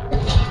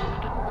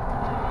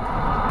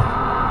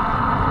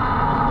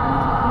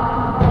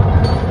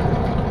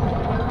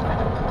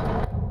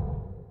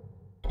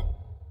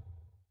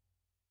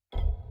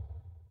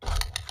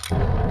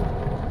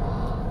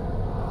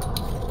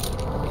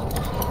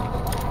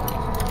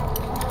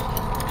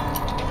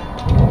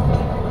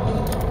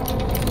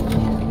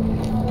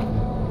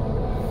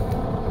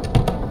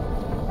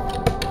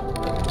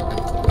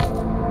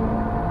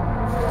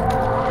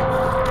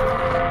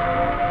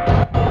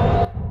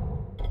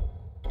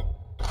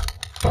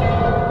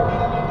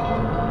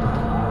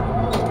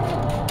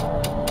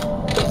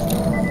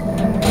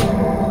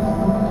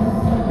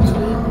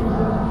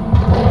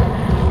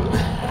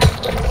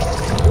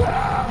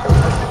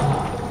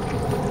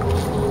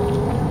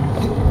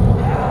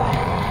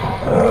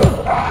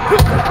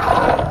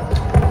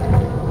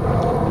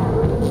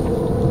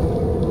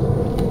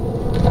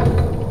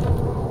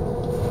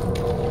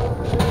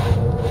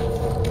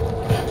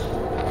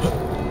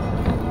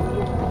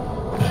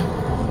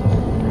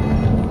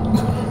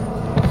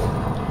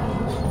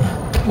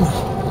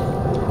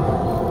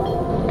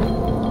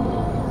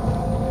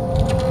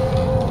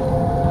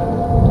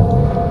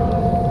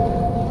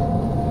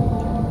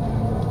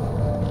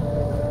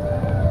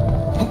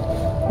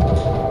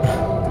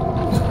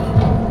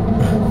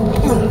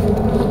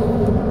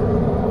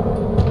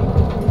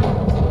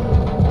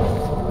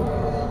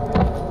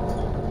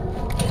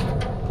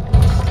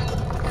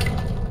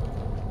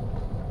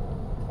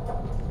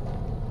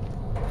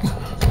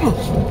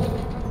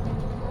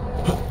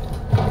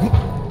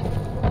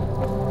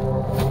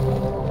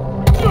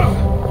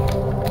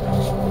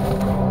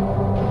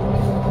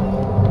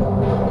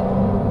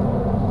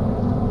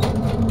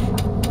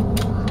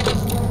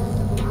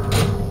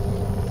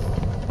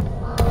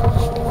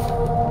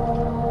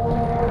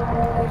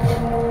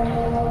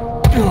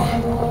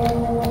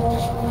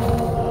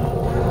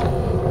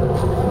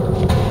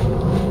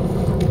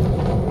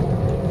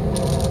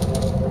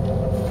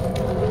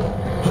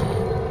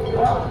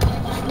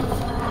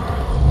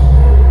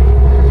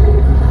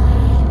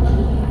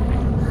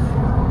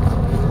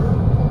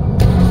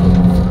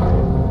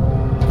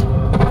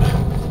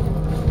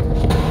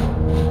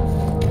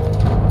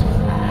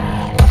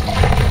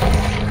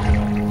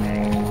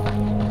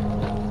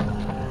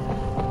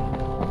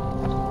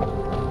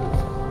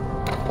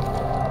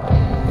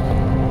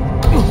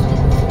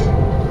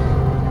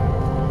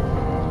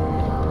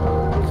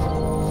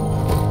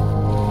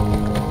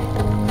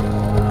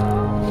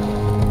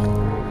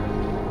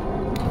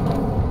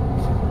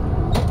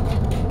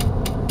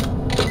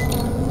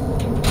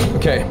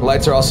 Okay,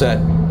 lights are all set.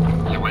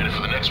 You ready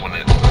for the next one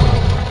then?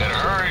 Better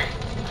hurry.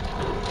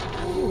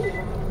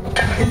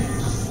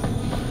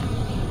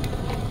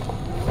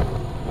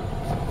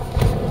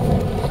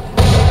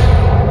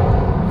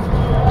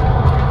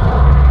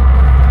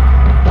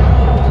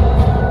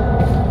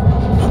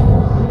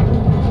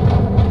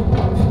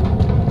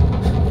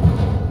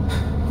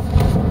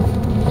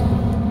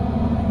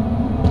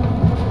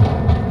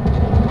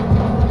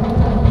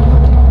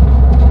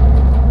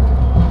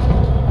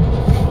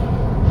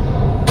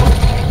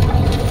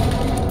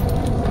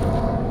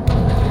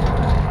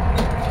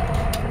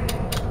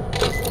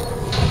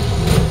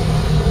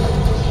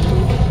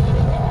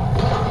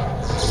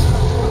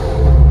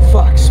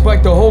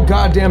 Like the whole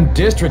goddamn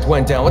district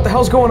went down. What the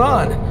hell's going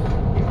on?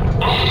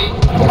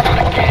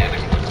 Again.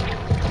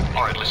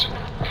 Alright, listen.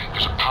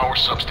 There's a power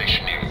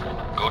substation near you.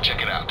 Go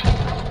check it out.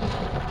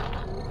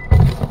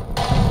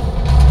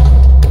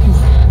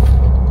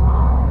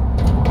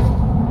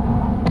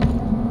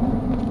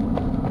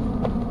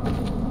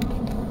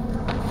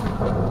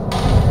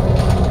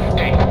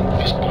 Hey,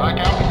 this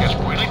blackout has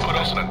really put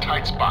us in a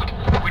tight spot.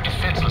 We're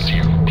defenseless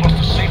here. Plus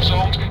the safe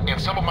zones and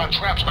some of my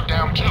traps are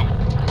down too.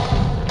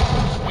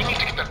 We need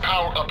to get that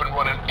power up and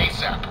running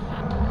ASAP.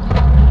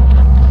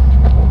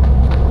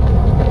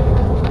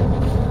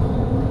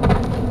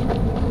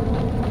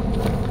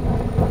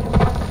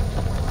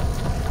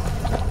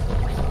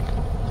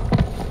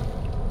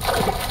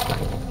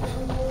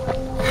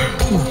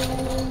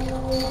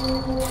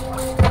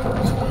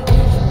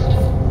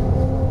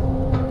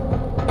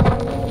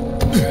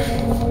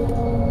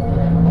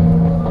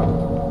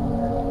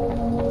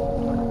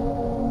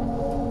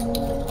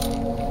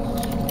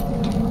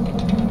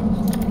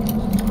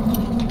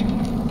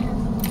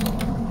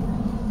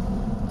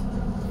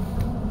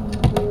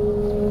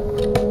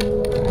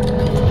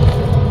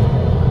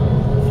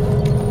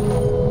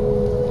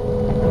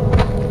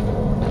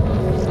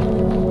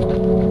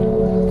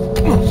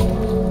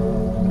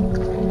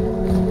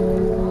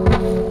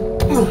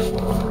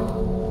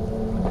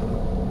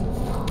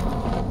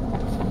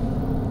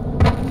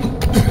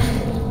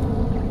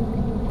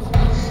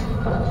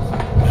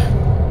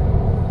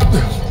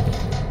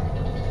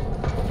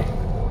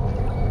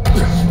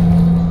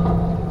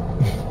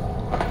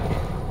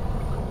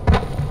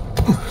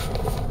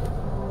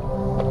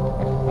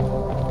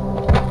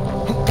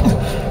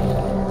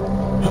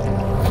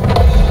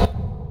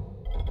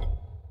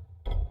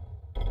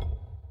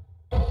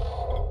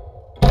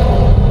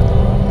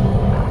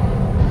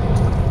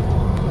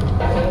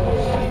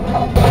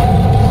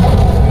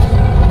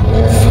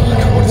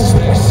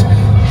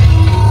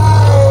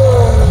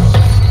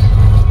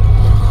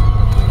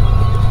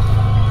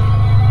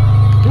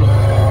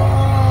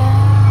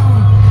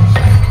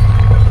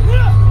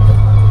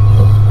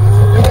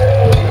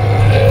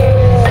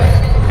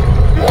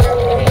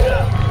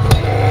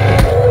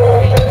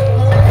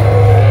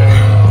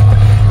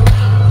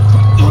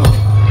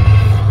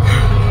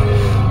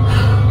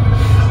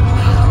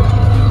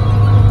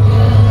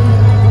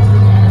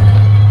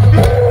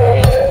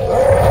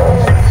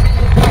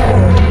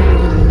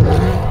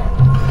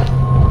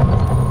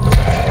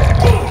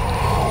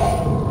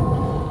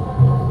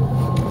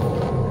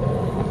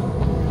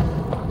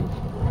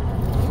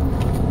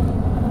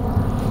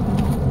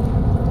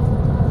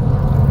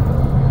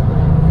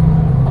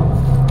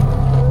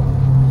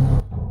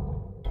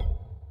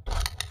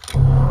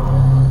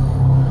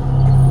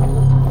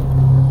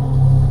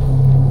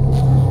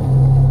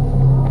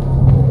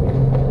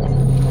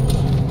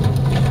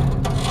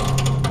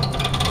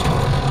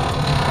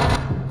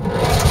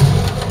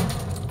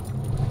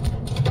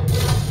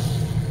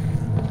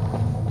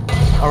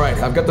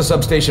 I've got the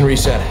substation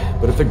reset.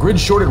 But if the grid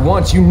shorted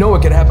once, you know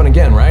it could happen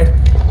again, right?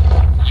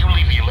 You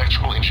leave the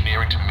electrical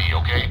engineering to me,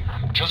 okay?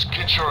 Just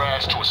get your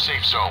ass to a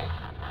safe zone.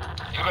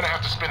 You're gonna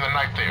have to spend the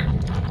night there.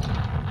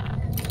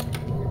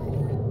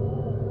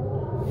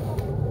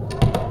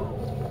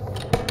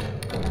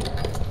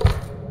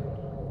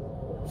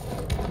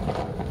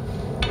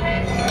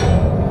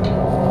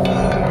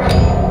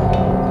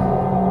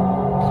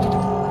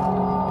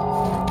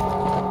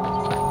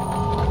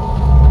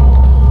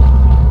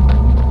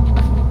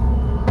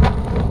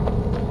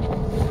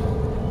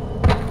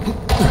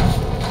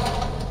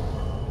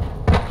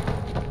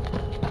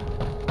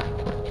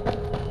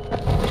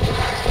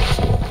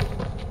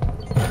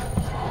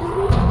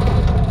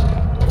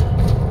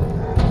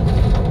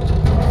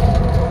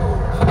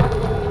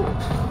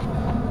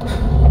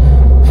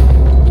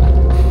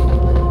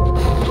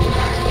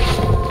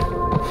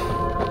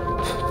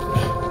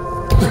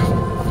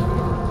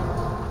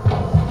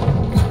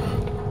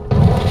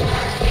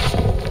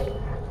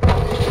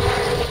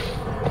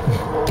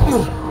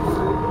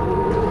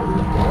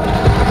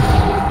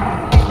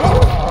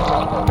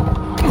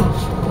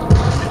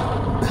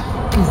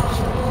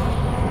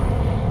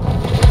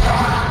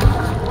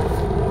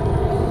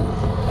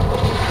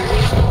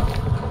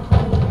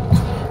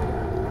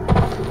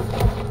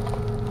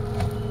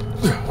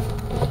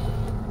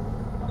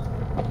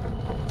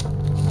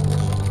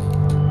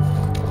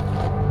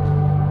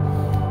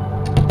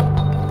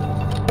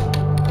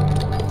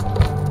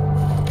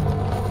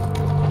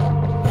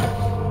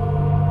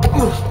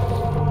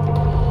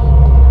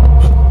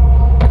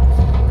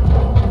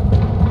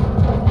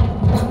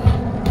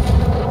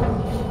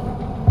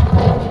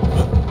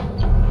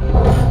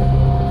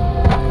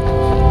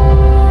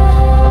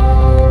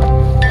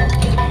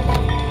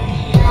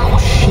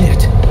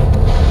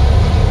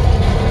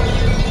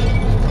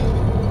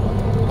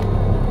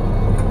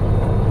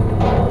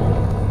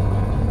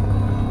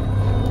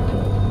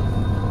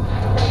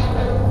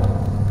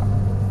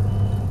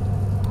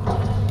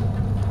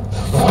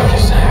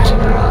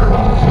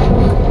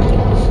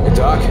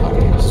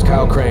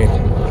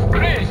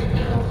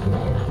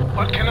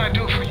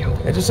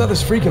 I just saw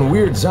this freaking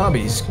weird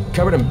zombie. He's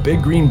covered in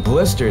big green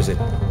blisters. It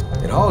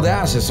hauled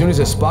ass as soon as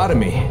it spotted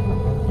me.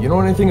 You know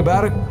anything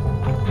about it?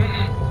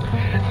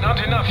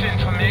 Not enough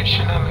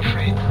information, I'm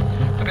afraid.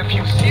 But if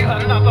you see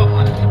another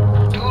one,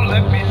 do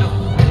let me know,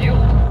 will you?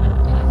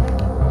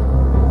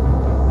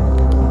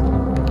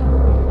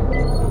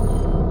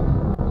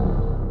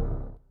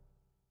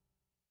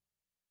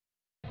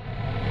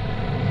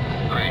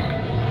 Crane,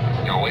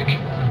 you awake?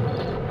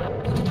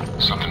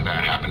 Something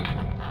bad happened.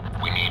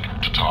 We need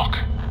to talk.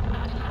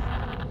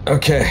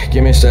 Okay,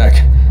 give me a sec.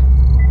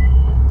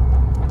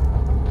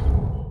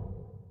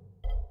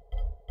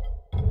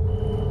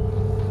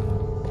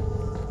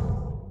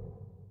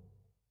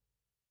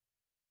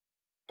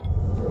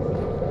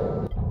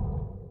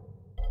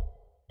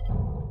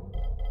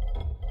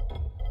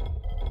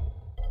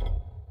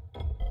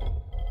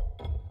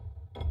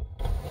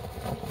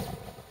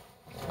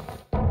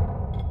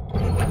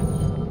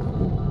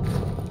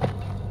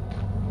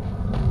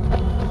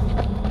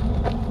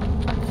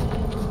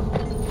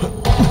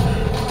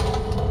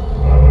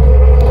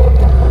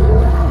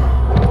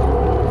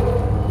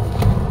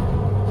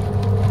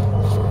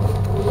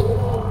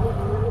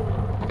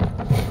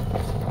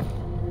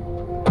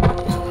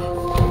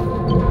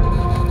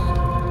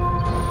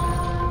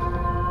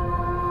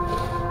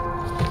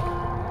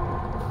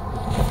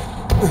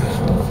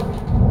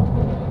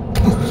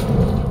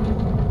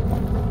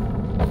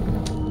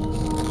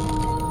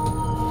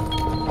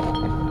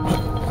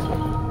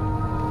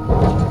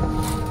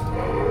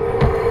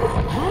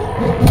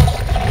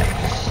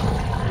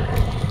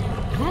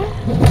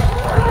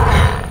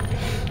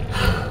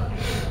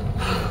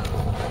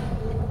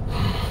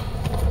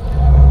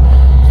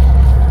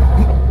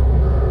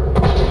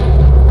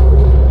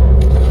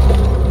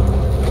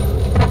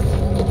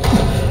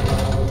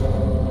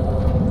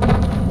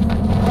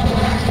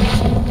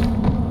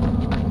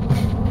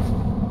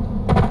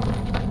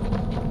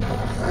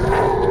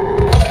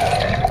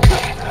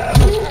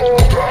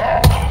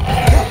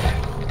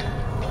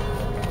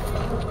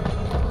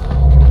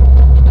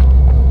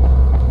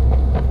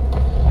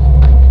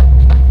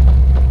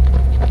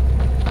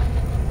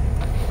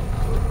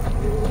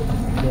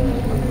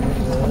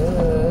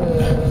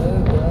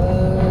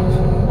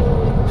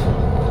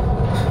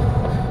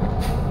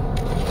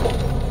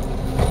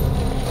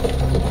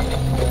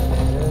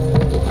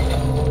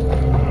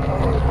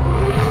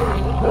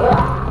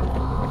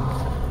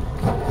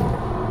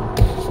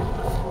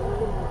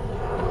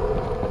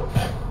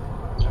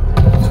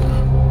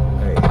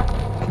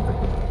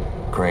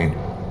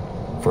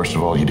 First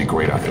of all, you did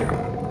great out there.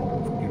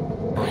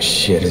 Oh,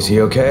 shit, is he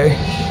okay?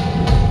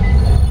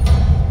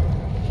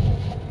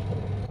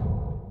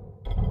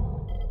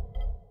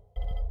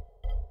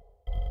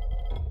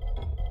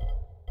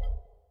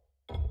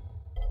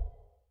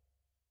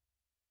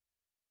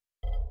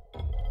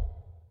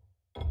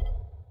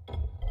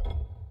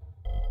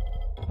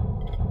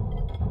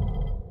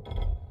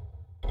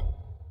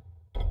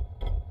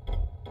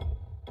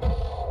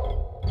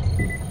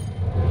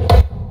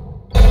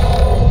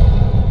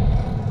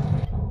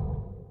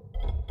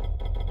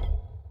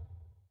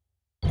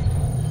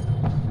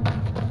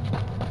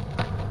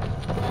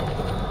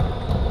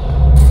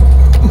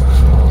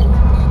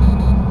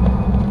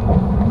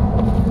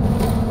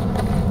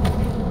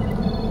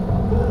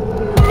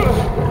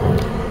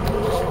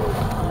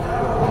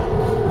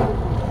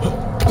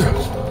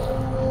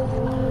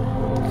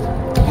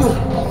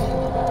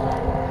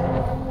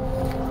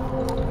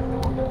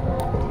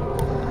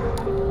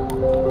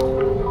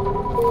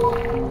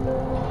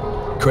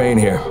 Crane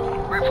here.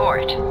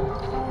 Report.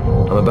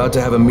 I'm about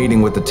to have a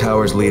meeting with the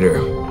tower's leader.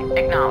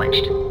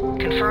 Acknowledged.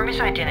 Confirm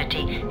his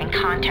identity and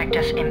contact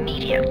us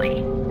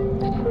immediately.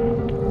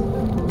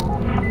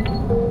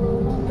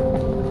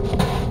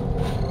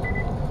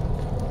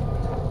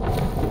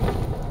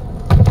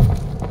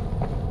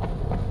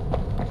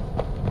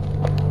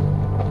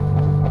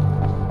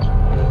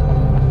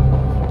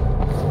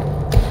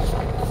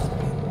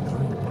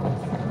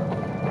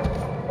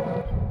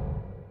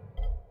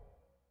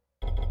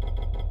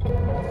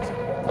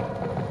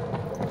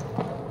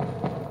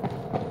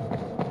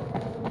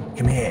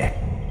 Come here.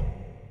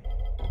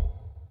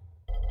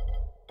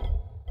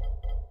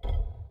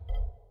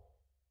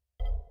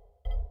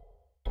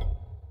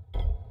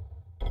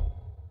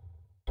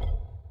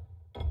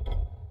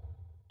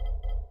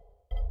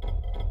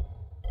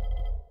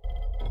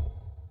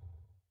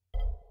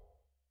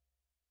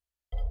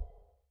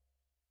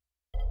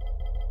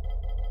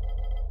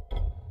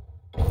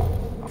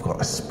 I've got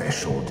a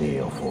special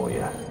deal for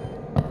you.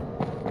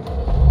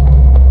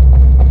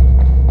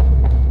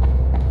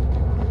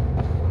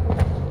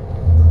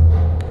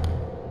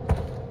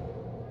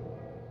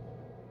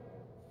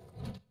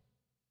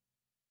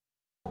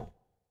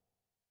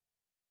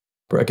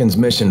 Brecken's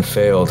mission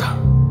failed.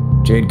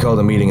 Jade called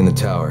a meeting in the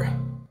tower.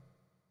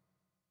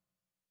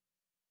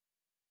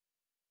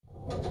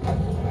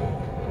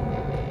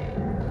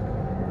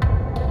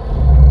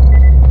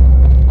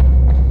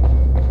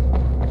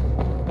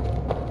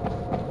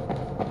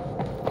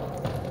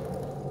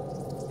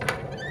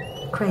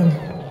 Crane.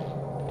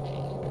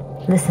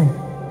 Listen,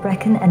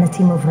 Brecken and a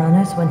team of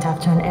runners went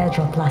after an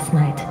airdrop last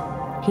night.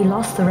 He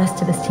lost the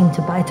rest of his team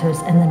to biters,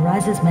 and then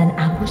Rise's men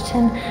ambushed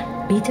him,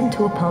 beat him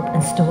to a pulp,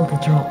 and stole the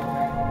drop.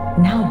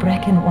 Now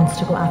Brecken wants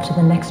to go after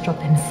the next drop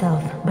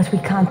himself, but we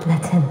can't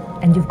let him,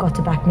 and you've got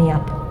to back me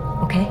up,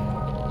 okay?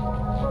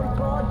 For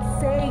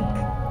God's sake!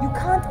 You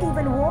can't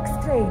even walk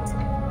straight!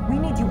 We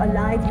need you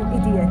alive, you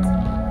idiot!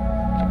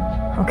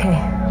 Okay,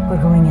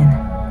 we're going in.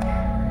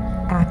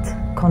 Act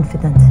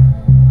confident.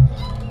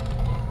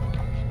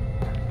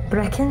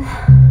 Brecken?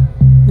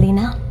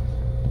 Lena?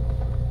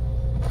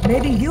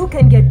 Maybe you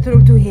can get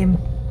through to him.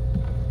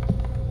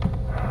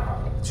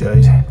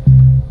 Jade,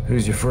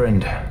 who's your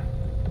friend?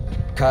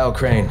 Kyle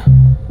Crane.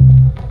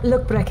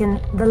 Look,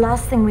 Brecken, the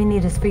last thing we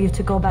need is for you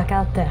to go back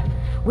out there.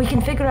 We can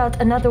figure out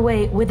another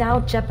way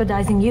without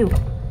jeopardizing you.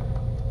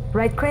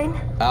 Right, Crane?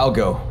 I'll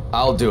go.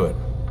 I'll do it.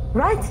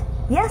 Right.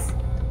 Yes.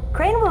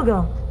 Crane will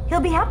go. He'll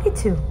be happy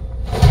to.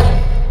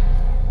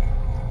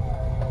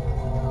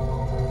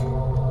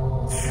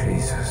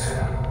 Jesus.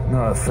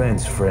 No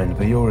offense, friend,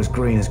 but you're as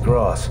green as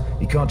grass.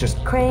 You can't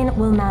just... Crane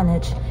will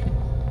manage.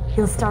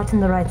 He'll start in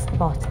the right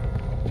spot.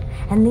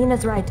 And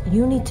Lena's right,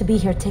 you need to be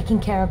here taking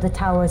care of the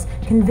towers,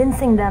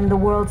 convincing them the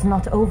world's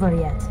not over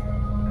yet.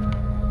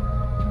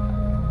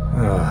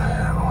 Oh,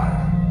 hell.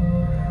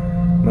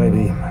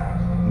 Maybe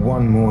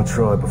one more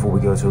try before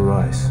we go to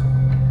Rise.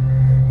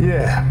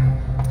 Yeah,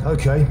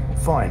 okay,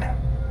 fine.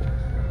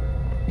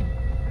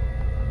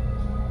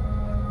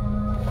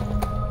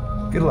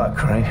 Good luck,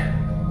 Crane.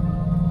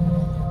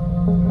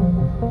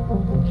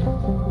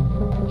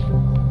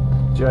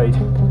 Jade,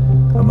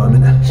 a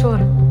moment. Sure.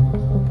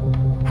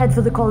 Head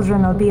for the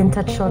cauldron, I'll be in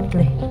touch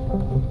shortly.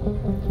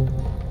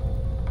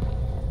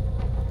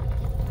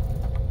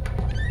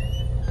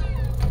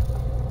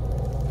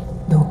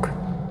 Look,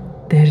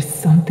 there's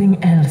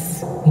something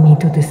else we need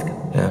to discuss.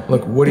 Yeah,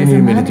 look, what do you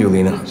need me to do,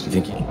 Lena?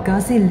 You think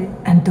Gazil,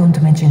 and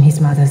don't mention his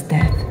mother's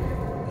death.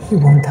 He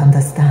won't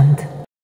understand.